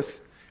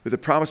forth with the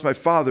promise of my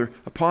Father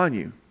upon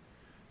you.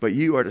 But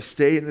you are to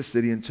stay in the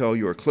city until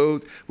you are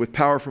clothed with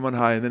power from on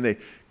high. And then they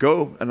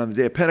go, and on the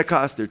day of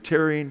Pentecost, they're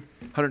tarrying,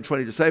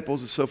 120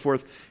 disciples and so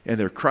forth, and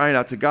they're crying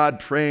out to God,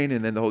 praying,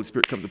 and then the Holy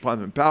Spirit comes upon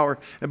them in power.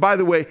 And by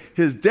the way,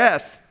 his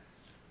death,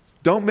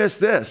 don't miss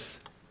this.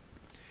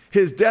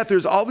 His death,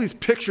 there's all these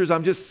pictures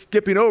I'm just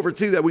skipping over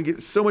too that we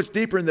get so much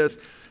deeper in this.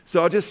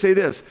 So I'll just say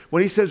this.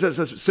 When he says,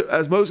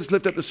 as Moses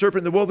lifted up the serpent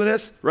in the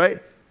wilderness, right?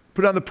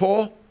 Put it on the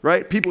pole,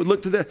 right? People would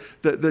look to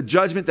the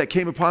judgment that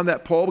came upon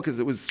that pole because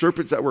it was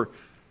serpents that were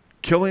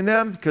killing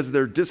them because of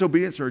their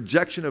disobedience and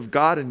rejection of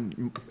God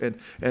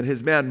and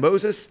his man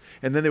Moses.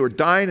 And then they were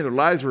dying and their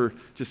lives were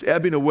just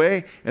ebbing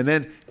away. And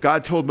then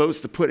God told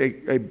Moses to put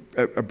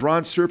a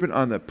bronze serpent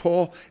on the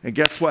pole. And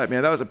guess what,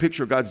 man? That was a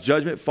picture of God's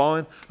judgment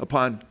falling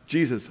upon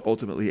Jesus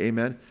ultimately.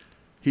 Amen.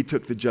 He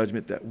took the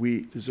judgment that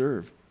we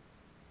deserve.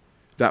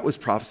 That was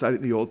prophesied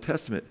in the Old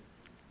Testament.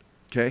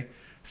 Okay?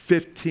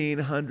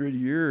 1,500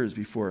 years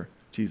before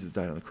Jesus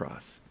died on the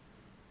cross.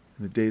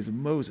 In the days of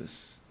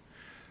Moses.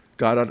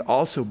 God had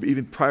also,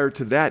 even prior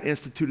to that,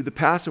 instituted the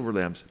Passover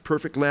lambs.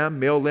 Perfect lamb,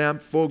 male lamb,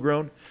 full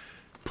grown.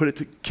 Put it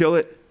to kill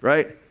it,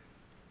 right?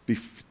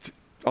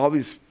 All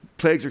these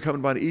plagues are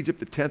coming upon Egypt.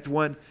 The 10th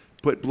one,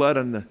 put blood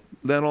on the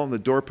lintel and the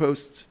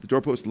doorpost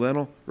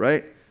lintel,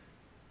 right?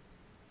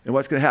 And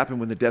what's going to happen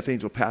when the death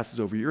angel passes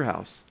over your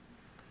house?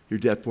 Your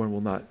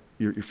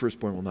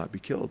firstborn will not be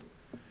killed.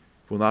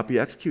 Will not be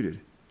executed.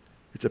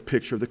 It's a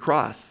picture of the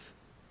cross.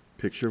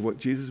 Picture of what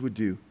Jesus would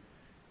do.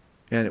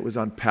 And it was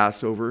on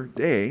Passover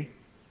day,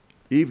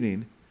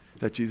 evening,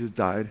 that Jesus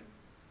died.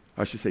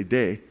 I should say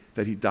day,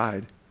 that he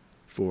died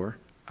for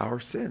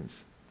our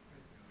sins.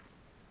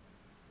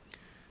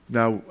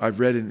 Now, I've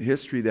read in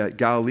history that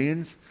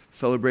Galileans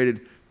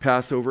celebrated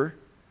Passover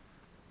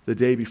the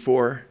day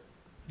before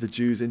the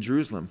Jews in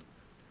Jerusalem,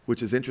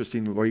 which is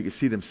interesting, where you can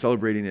see them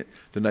celebrating it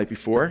the night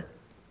before,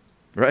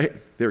 right?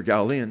 They were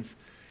Galileans.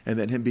 And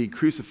then him being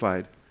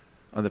crucified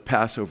on the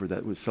Passover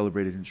that was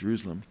celebrated in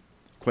Jerusalem.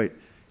 Quite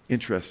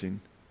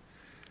interesting.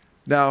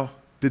 Now,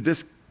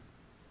 is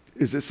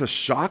this a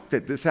shock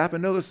that this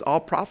happened? No, this is all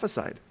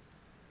prophesied.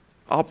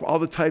 All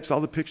the types, all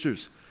the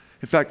pictures.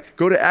 In fact,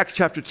 go to Acts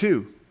chapter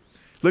 2.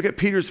 Look at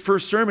Peter's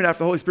first sermon after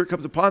the Holy Spirit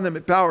comes upon them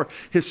in power.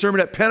 His sermon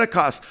at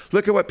Pentecost.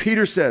 Look at what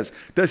Peter says.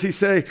 Does he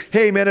say,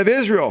 hey, men of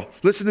Israel,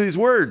 listen to these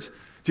words.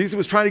 Jesus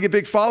was trying to get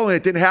big following.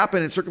 It didn't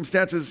happen, and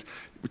circumstances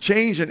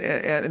changed,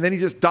 and then he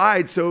just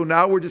died. So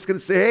now we're just going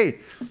to say, hey,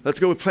 let's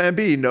go with plan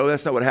B. No,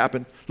 that's not what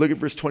happened. Look at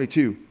verse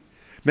 22.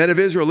 Men of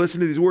Israel, listen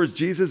to these words.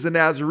 Jesus the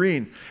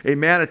Nazarene, a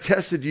man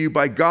attested to you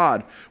by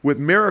God with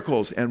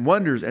miracles and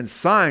wonders and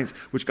signs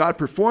which God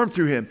performed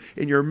through him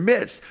in your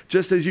midst,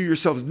 just as you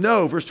yourselves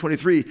know. Verse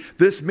 23,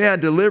 this man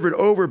delivered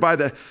over by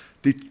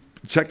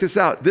check this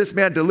out, this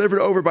man delivered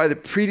over by the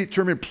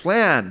predetermined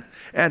plan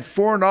and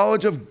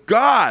foreknowledge of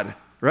God,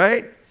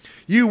 right?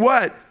 You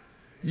what?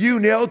 You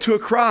nailed to a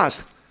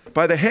cross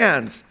by the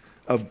hands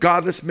of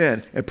godless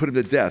men and put him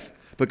to death.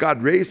 But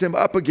God raised him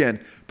up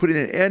again, putting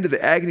an end to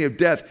the agony of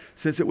death,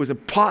 since it was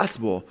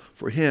impossible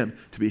for him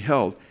to be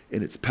held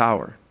in its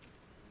power.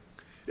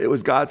 It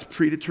was God's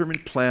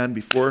predetermined plan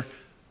before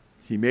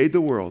he made the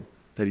world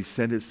that he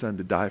sent his son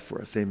to die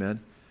for us. Amen.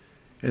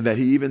 And that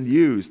he even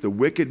used the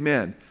wicked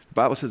men. The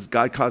Bible says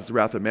God caused the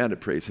wrath of man to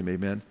praise him.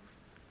 Amen.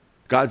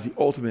 God's the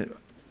ultimate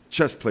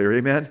chess player.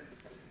 Amen.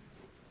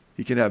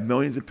 He can have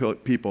millions of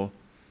people,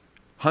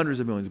 hundreds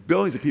of millions,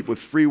 billions of people with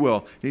free will.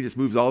 And he just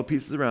moves all the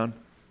pieces around.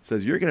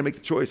 Says, you're going to make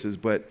the choices,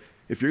 but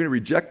if you're going to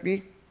reject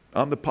me,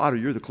 I'm the potter,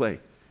 you're the clay.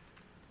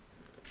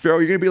 Pharaoh,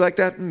 you're going to be like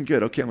that?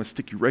 Good. Okay, I'm going to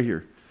stick you right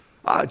here.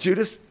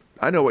 Judas,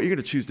 I know what you're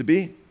going to choose to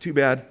be. Too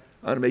bad.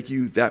 I'm going to make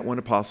you that one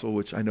apostle,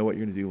 which I know what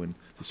you're going to do when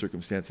the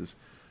circumstances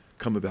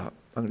come about.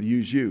 I'm going to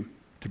use you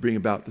to bring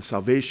about the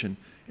salvation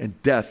and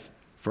death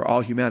for all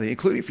humanity,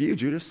 including for you,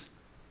 Judas.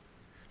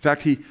 In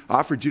fact, he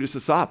offered Judas a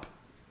sop.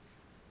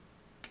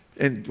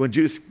 And when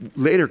Judas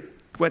later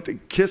went to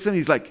kiss him,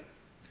 he's like,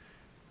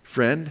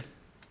 friend,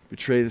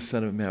 betray the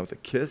Son of Man with a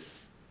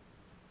kiss.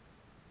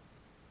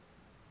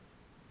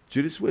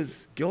 Judas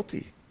was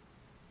guilty.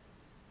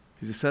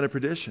 He's a son of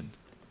perdition.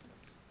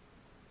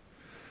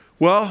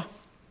 Well,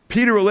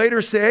 Peter will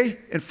later say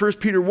in 1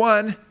 Peter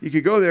 1, you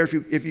could go there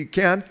if you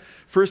can,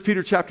 1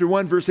 Peter chapter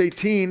 1, verse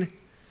 18,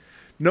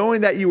 knowing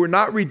that you were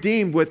not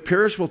redeemed with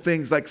perishable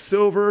things like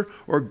silver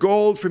or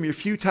gold from your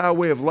futile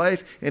way of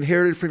life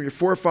inherited from your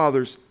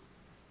forefathers.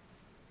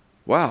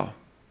 Wow.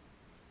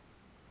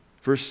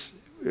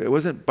 It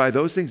wasn't by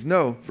those things,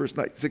 no, verse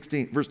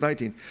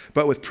 19,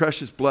 but with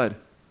precious blood.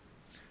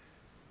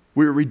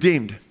 We were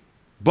redeemed,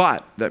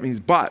 bought, that means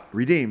bought,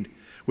 redeemed,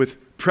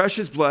 with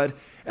precious blood,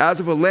 as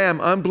of a lamb,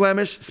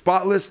 unblemished,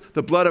 spotless,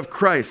 the blood of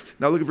Christ.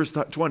 Now look at verse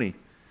 20.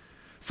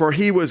 For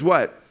he was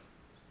what?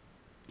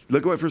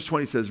 Look at what verse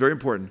 20 says, very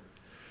important.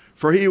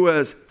 For he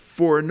was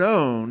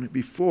foreknown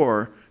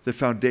before the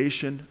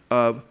foundation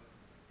of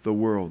the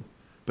world,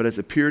 but has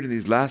appeared in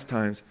these last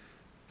times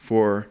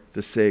for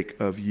the sake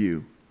of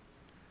you,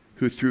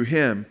 who through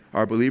him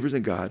are believers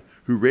in God,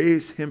 who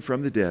raised him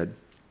from the dead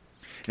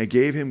and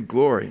gave him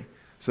glory,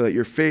 so that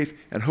your faith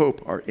and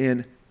hope are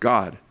in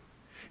God.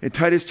 In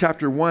Titus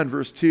chapter 1,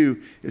 verse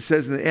 2, it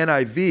says in the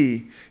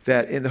NIV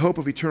that in the hope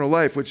of eternal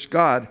life, which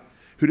God,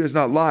 who does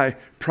not lie,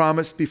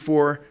 promised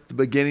before the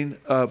beginning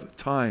of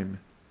time.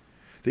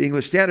 The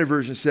English Standard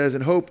Version says,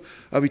 in hope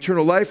of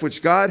eternal life,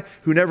 which God,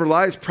 who never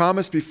lies,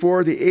 promised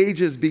before the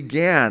ages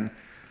began.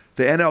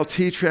 The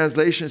NLT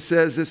translation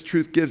says this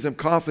truth gives them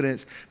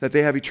confidence that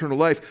they have eternal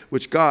life,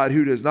 which God,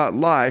 who does not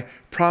lie,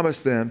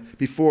 promised them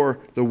before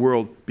the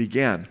world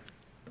began.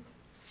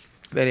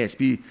 The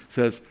NASB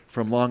says,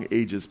 from long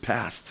ages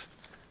past.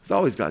 It's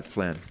always God's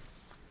plan.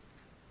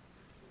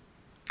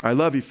 I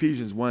love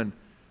Ephesians 1,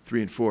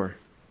 3, and 4.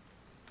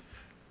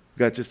 We've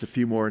got just a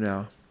few more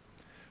now.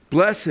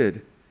 Blessed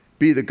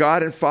be the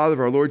God and Father of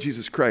our Lord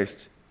Jesus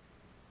Christ,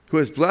 who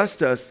has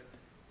blessed us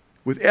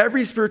with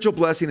every spiritual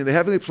blessing in the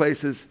heavenly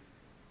places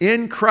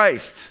in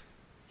Christ.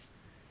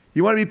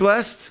 You want to be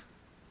blessed?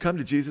 Come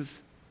to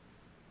Jesus.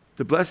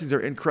 The blessings are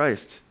in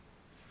Christ.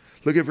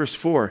 Look at verse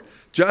 4.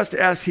 Just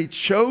as he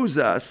chose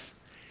us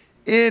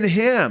in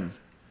him.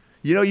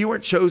 You know, you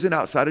weren't chosen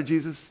outside of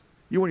Jesus.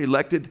 You weren't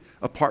elected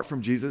apart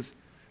from Jesus.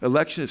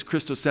 Election is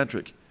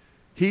Christocentric.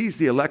 He's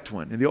the elect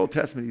one. In the Old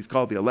Testament, he's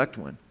called the elect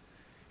one.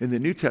 In the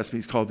New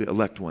Testament, he's called the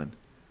elect one.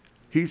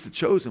 He's the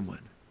chosen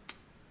one.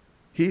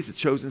 He's the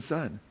chosen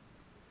son.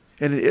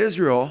 And in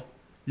Israel,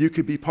 you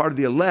could be part of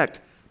the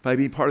elect by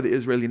being part of the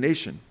Israeli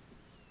nation.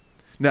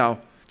 Now,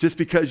 just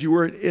because you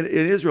were in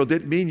Israel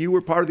didn't mean you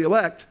were part of the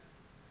elect.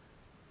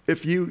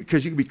 Because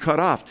you could be cut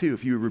off too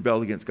if you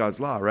rebelled against God's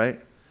law, right?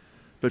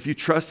 But if you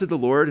trusted the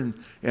Lord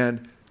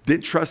and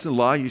didn't trust in the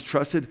law, you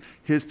trusted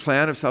his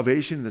plan of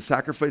salvation and the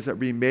sacrifice that were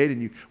being made,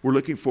 and you were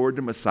looking forward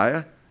to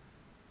Messiah,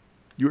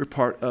 you were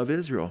part of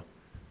Israel.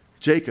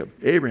 Jacob,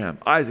 Abraham,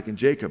 Isaac, and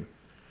Jacob.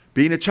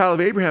 Being a child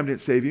of Abraham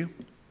didn't save you.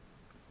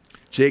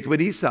 Jacob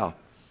and Esau,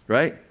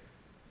 right?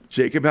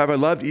 Jacob have I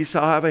loved,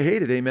 Esau have I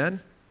hated,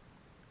 amen?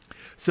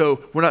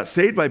 So we're not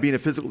saved by being a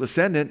physical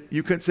descendant.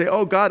 You couldn't say,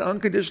 oh, God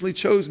unconditionally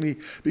chose me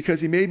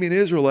because he made me an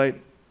Israelite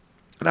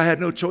and I had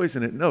no choice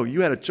in it. No,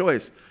 you had a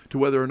choice to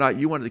whether or not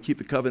you wanted to keep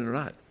the covenant or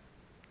not,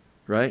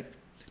 right?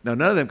 Now,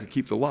 none of them could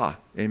keep the law,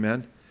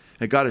 amen?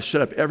 And God has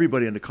shut up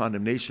everybody into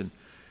condemnation,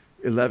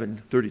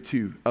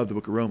 11:32 of the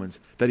book of Romans,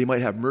 that he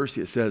might have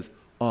mercy, it says,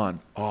 on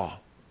all,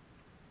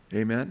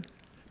 amen?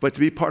 But to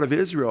be part of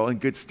Israel in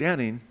good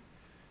standing,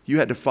 you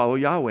had to follow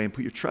Yahweh and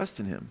put your trust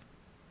in him.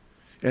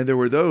 And there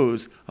were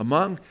those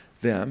among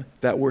them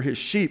that were his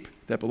sheep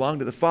that belonged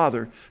to the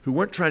Father who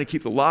weren't trying to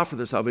keep the law for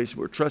their salvation,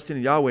 but were trusting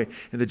in Yahweh,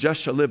 and the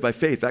just shall live by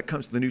faith. That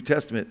comes to the New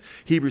Testament.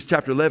 Hebrews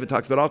chapter 11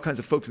 talks about all kinds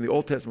of folks in the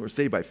Old Testament were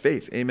saved by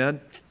faith. Amen?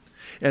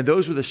 And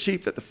those were the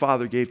sheep that the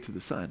Father gave to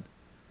the Son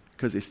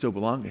because they still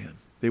belonged to him.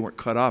 They weren't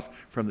cut off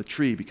from the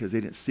tree because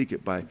they didn't seek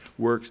it by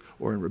works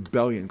or in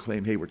rebellion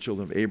claim, hey, we're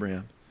children of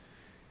Abraham.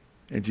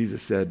 And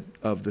Jesus said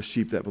of the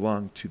sheep that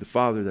belonged to the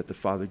Father that the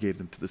Father gave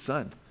them to the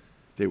Son.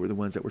 They were the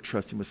ones that were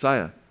trusting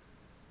Messiah.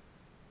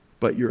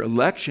 But your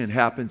election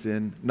happens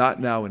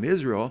not now in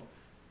Israel.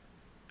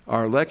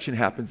 Our election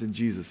happens in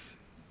Jesus.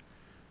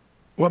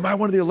 Well, am I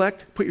one of the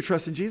elect? Put your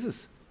trust in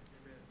Jesus.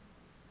 Amen.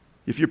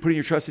 If you're putting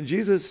your trust in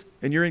Jesus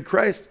and you're in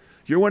Christ,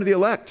 you're one of the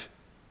elect.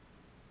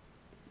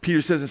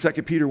 Peter says in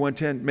 2 Peter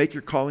 1:10, make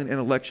your calling and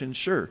election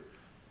sure.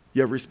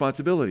 You have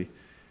responsibility.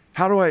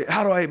 How do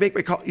I make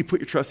my call? You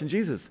put your trust in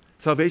Jesus.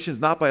 Salvation is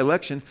not by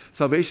election.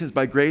 Salvation is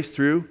by grace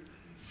through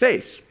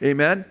faith.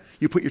 Amen?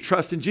 You put your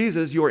trust in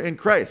Jesus, you are in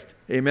Christ.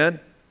 Amen?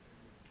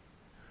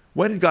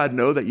 When did God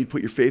know that you'd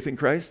put your faith in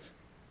Christ?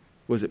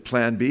 Was it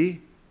plan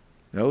B?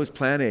 No, it was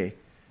plan A.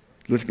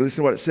 Listen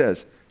to what it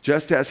says.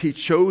 Just as he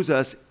chose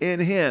us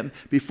in him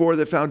before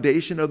the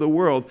foundation of the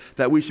world,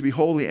 that we should be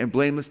holy and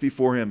blameless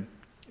before him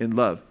in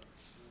love.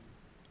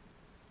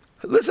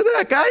 Listen to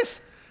that, guys.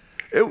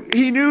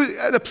 He knew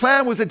the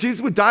plan was that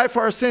Jesus would die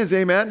for our sins.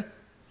 Amen?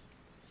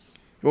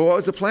 Well, what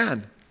was the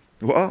plan?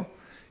 Well,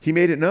 he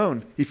made it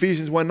known.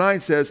 Ephesians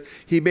 1:9 says,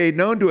 he made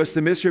known to us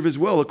the mystery of his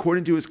will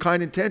according to his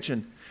kind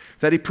intention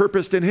that he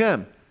purposed in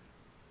him.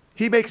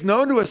 He makes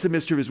known to us the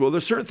mystery of his will.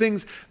 There's certain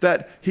things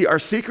that are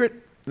secret,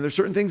 and there's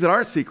certain things that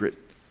aren't secret.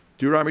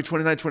 Deuteronomy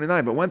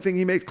 29:29. But one thing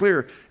he makes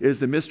clear is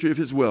the mystery of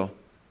his will.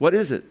 What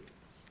is it?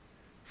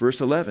 Verse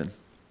 11.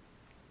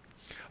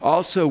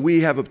 Also,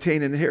 we have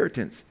obtained an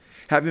inheritance,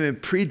 having been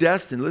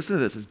predestined. Listen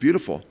to this, it's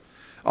beautiful.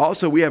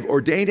 Also, we have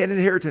ordained an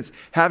inheritance,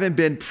 having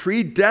been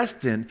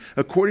predestined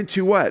according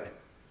to what?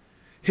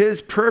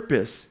 His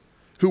purpose,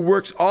 who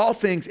works all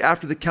things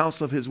after the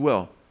counsel of his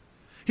will.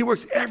 He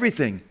works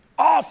everything,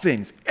 all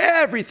things,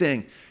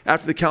 everything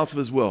after the counsel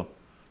of his will.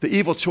 The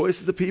evil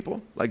choices of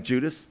people, like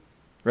Judas,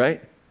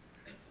 right?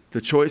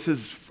 The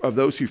choices of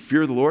those who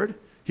fear the Lord.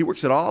 He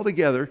works it all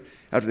together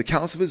after the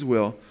counsel of his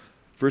will.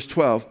 Verse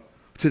 12,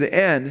 to the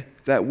end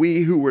that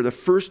we who were the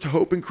first to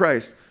hope in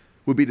Christ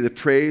would be to the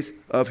praise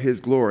of his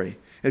glory.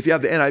 And if you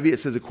have the NIV, it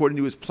says according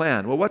to his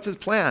plan. Well, what's his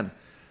plan?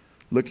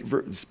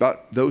 It's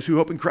about those who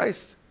hope in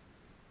Christ.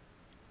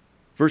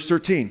 Verse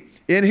 13,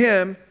 in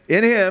him,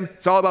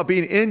 it's all about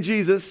being in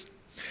Jesus.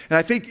 And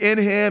I think in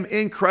him,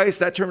 in Christ,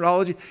 that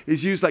terminology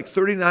is used like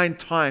 39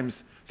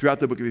 times throughout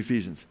the book of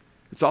Ephesians.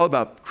 It's all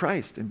about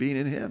Christ and being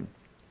in him.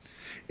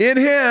 In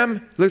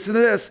him, listen to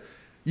this,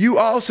 you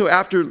also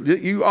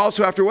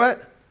after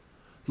what?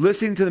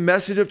 Listening to the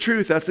message of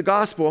truth, that's the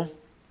gospel.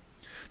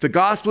 The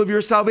gospel of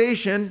your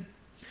salvation,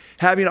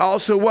 having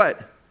also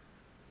what?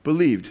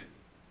 Believed.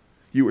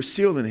 You were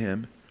sealed in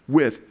him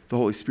with the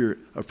Holy Spirit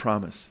of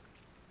promise.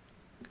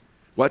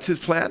 What's his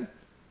plan?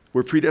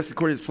 We're predestined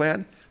according to his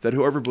plan that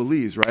whoever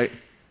believes, right,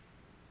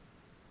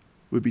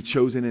 would be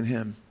chosen in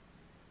him.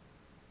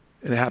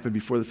 And it happened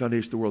before the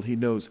foundation of the world. He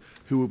knows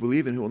who will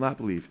believe and who will not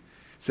believe.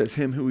 It says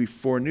him who he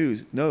foreknew,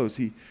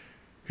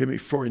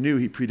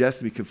 he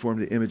predestined to be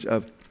conformed to the image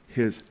of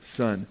his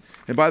son.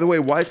 And by the way,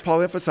 why is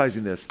Paul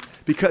emphasizing this?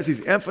 Because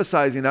he's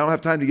emphasizing, I don't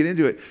have time to get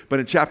into it, but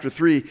in chapter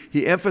 3,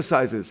 he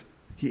emphasizes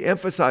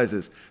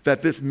that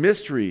this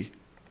mystery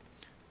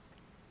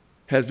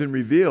has been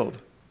revealed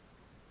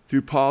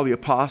through Paul the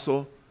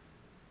apostle,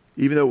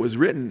 even though it was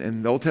written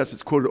and the Old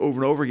Testament's quoted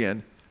over and over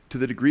again, to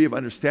the degree of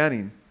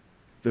understanding.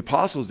 The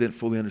apostles didn't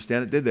fully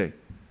understand it, did they?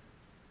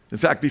 In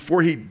fact,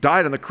 before he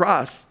died on the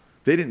cross,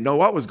 they didn't know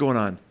what was going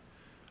on.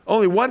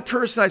 Only one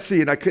person I see,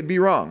 and I could be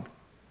wrong,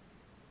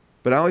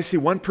 but I only see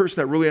one person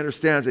that really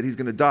understands that he's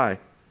going to die.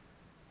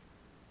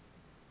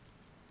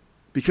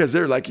 Because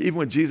they're like, even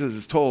when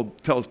Jesus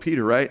tells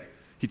Peter, right?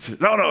 He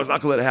says, no, it's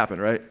not going to let it happen,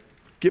 right?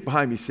 Get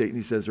behind me, Satan,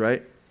 he says,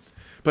 right?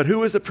 But who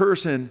was the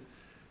person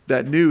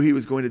that knew he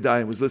was going to die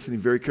and was listening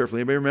very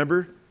carefully? Anybody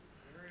remember?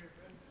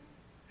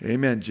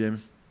 Amen,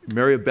 Jim.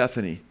 Mary of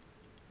Bethany.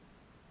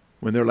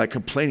 When they're like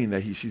complaining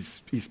that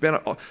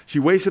she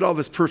wasted all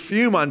this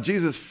perfume on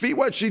Jesus' feet.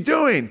 What's she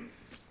doing?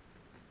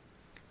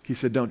 He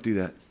said, don't do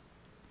that.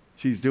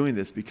 She's doing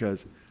this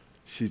because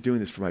she's doing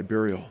this for my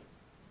burial.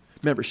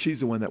 Remember, she's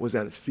the one that was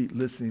at his feet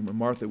listening when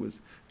Martha was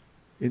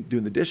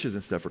doing the dishes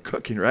and stuff or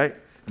cooking, right?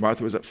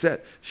 Martha was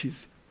upset.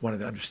 She's wanted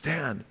to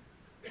understand.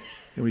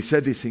 And when he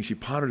said these things, she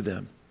pondered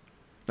them.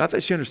 Not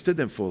that she understood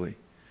them fully,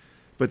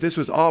 but this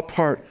was all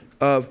part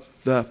of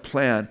the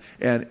plan.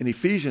 And in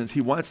Ephesians,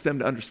 he wants them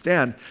to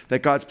understand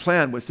that God's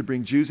plan was to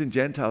bring Jews and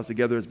Gentiles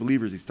together as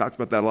believers. He talks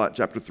about that a lot in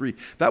chapter 3.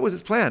 That was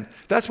his plan.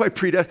 That's why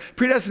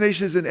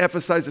predestination isn't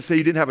emphasized to say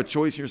you didn't have a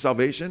choice in your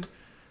salvation.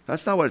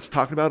 That's not what it's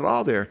talking about at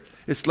all there.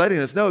 It's letting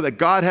us know that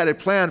God had a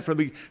plan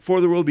before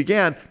the world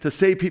began to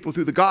save people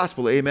through the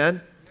gospel.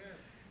 Amen?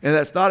 And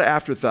that's not an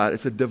afterthought.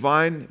 It's a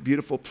divine,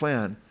 beautiful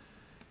plan.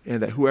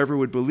 And that whoever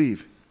would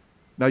believe.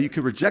 Now you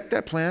could reject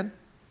that plan.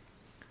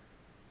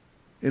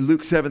 In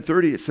Luke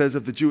 7:30, it says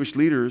of the Jewish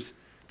leaders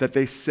that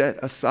they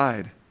set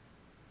aside.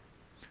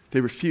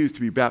 They refused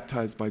to be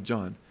baptized by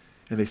John.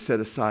 And they set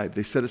aside.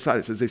 It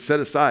says they set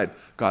aside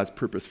God's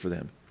purpose for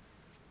them.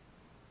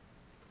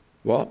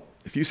 Well,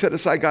 if you set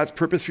aside God's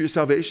purpose for your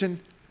salvation,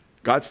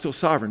 God's still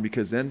sovereign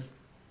because then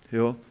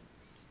he'll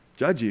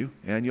judge you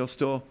and you'll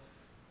still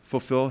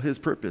fulfill his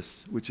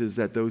purpose, which is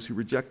that those who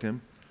reject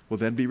him will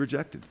then be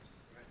rejected.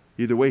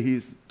 Either way,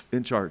 he's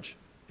in charge.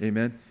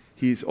 Amen?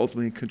 He's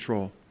ultimately in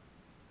control.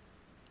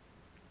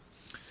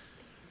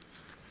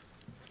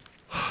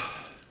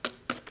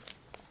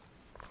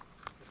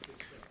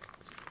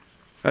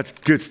 That's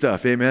good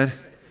stuff, amen?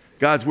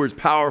 God's word's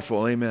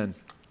powerful, amen.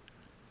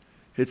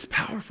 It's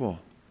powerful.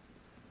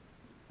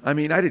 I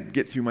mean, I didn't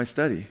get through my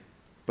study,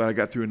 but I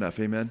got through enough,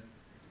 amen?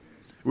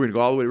 We're going to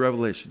go all the way to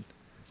Revelation.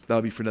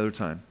 That'll be for another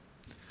time.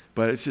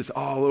 But it's just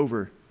all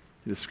over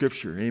the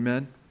scripture,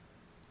 amen?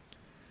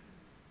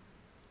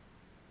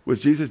 Was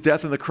Jesus'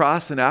 death on the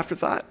cross an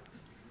afterthought?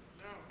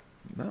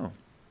 No.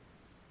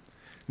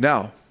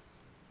 Now,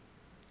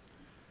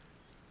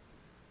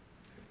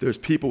 there's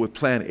people with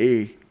plan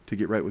A to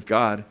get right with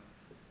God,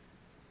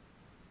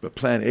 but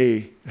plan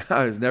A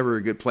is never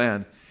a good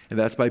plan, and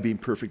that's by being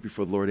perfect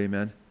before the Lord,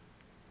 amen?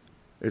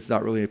 It's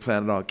not really a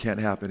plan at all. It can't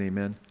happen,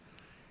 amen?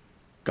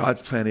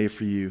 God's plan A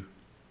for you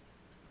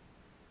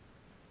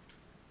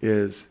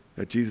is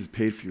that Jesus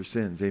paid for your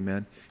sins,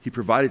 amen? He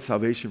provided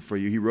salvation for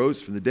you. He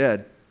rose from the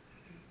dead.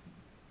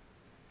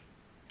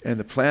 And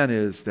the plan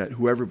is that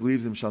whoever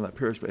believes him shall not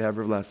perish but have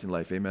everlasting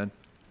life, amen?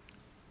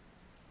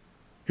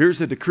 Here's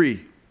the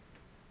decree.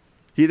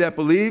 He that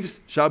believes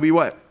shall be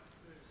what?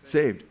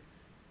 Saved.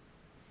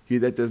 He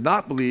that does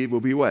not believe will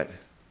be what?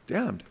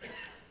 Damned.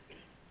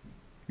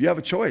 You have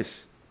a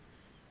choice.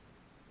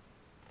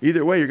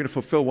 Either way, you're going to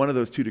fulfill one of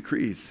those two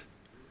decrees.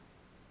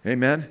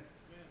 Amen?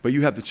 But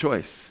you have the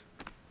choice.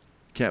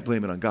 Can't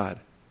blame it on God.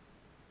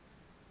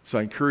 So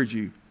I encourage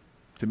you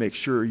to make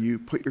sure you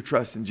put your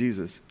trust in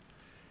Jesus.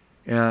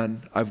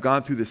 And I've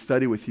gone through this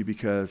study with you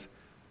because,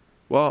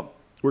 well,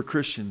 we're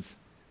Christians,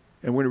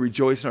 and we're going to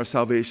rejoice in our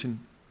salvation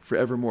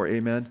forevermore,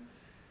 amen?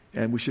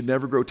 And we should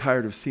never grow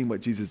tired of seeing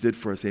what Jesus did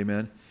for us,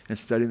 amen? And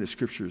studying the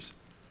scriptures.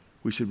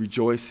 We should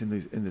rejoice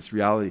in this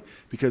reality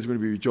because we're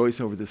going to be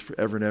rejoicing over this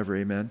forever and ever,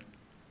 amen?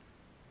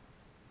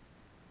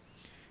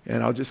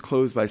 And I'll just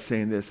close by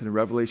saying this. In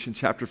Revelation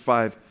chapter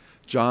 5,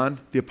 John,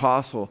 the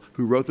apostle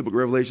who wrote the book of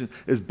Revelation,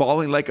 is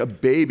bawling like a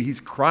baby. He's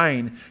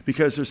crying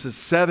because there's a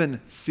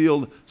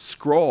 7-sealed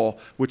scroll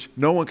which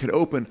no one can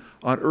open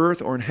on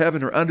earth or in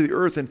heaven or under the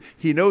earth. And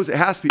he knows it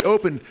has to be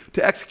opened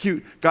to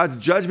execute God's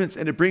judgments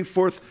and to bring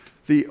forth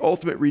the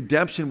ultimate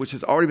redemption, which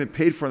has already been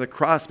paid for on the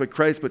cross by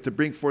Christ, but to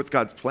bring forth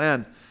God's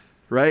plan,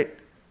 right?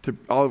 To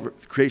all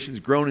of creation's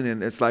groaning,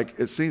 and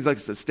it seems like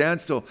it's a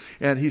standstill.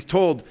 And he's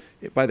told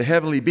by the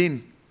heavenly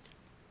being,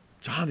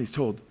 John, he's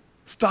told,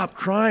 stop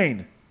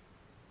crying.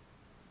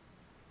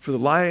 For the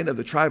Lion of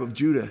the tribe of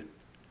Judah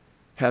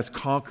has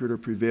conquered or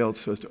prevailed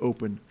so as to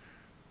open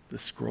the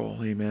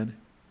scroll. Amen.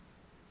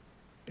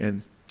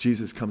 And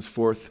Jesus comes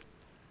forth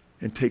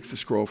and takes the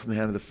scroll from the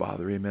hand of the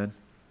Father. Amen.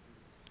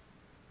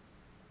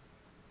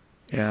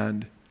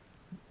 And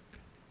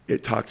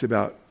it talks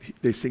about,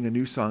 they sing a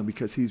new song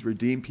because he's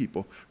redeemed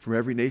people from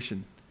every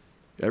nation,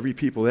 every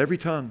people, every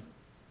tongue.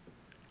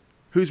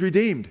 Who's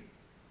redeemed?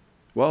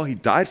 Well, he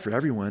died for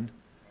everyone.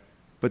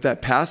 But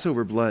that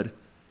Passover blood,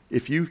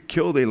 if you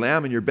killed a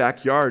lamb in your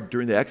backyard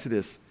during the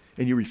Exodus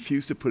and you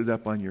refused to put it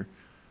up on your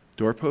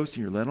doorpost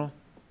and your lintel,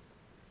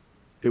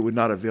 it would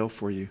not avail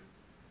for you.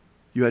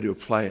 You had to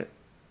apply it.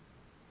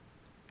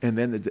 And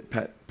then the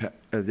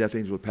death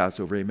angel would pass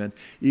over, amen.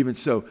 Even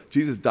so,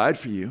 Jesus died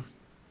for you,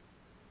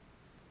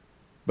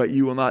 but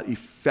you will not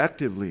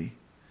effectively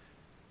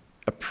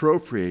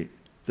appropriate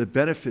the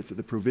benefits of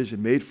the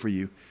provision made for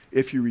you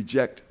if you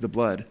reject the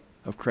blood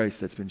of Christ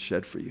that's been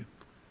shed for you.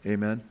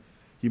 Amen.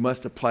 You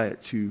must apply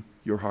it to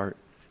your heart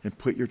and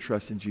put your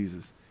trust in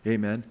Jesus.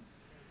 Amen.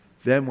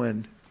 Then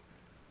when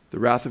the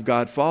wrath of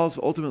God falls,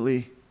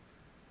 ultimately,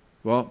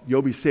 well,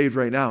 you'll be saved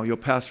right now. You'll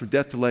pass from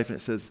death to life. And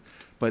it says,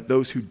 but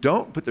those who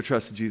don't put their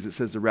trust in Jesus, it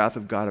says the wrath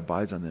of God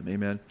abides on them.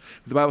 Amen.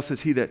 But the Bible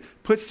says he that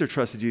puts their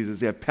trust in Jesus,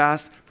 they have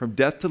passed from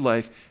death to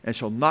life and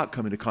shall not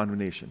come into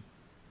condemnation.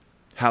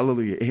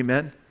 Hallelujah.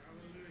 Amen.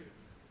 Hallelujah.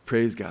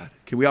 Praise God.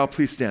 Can we all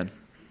please stand?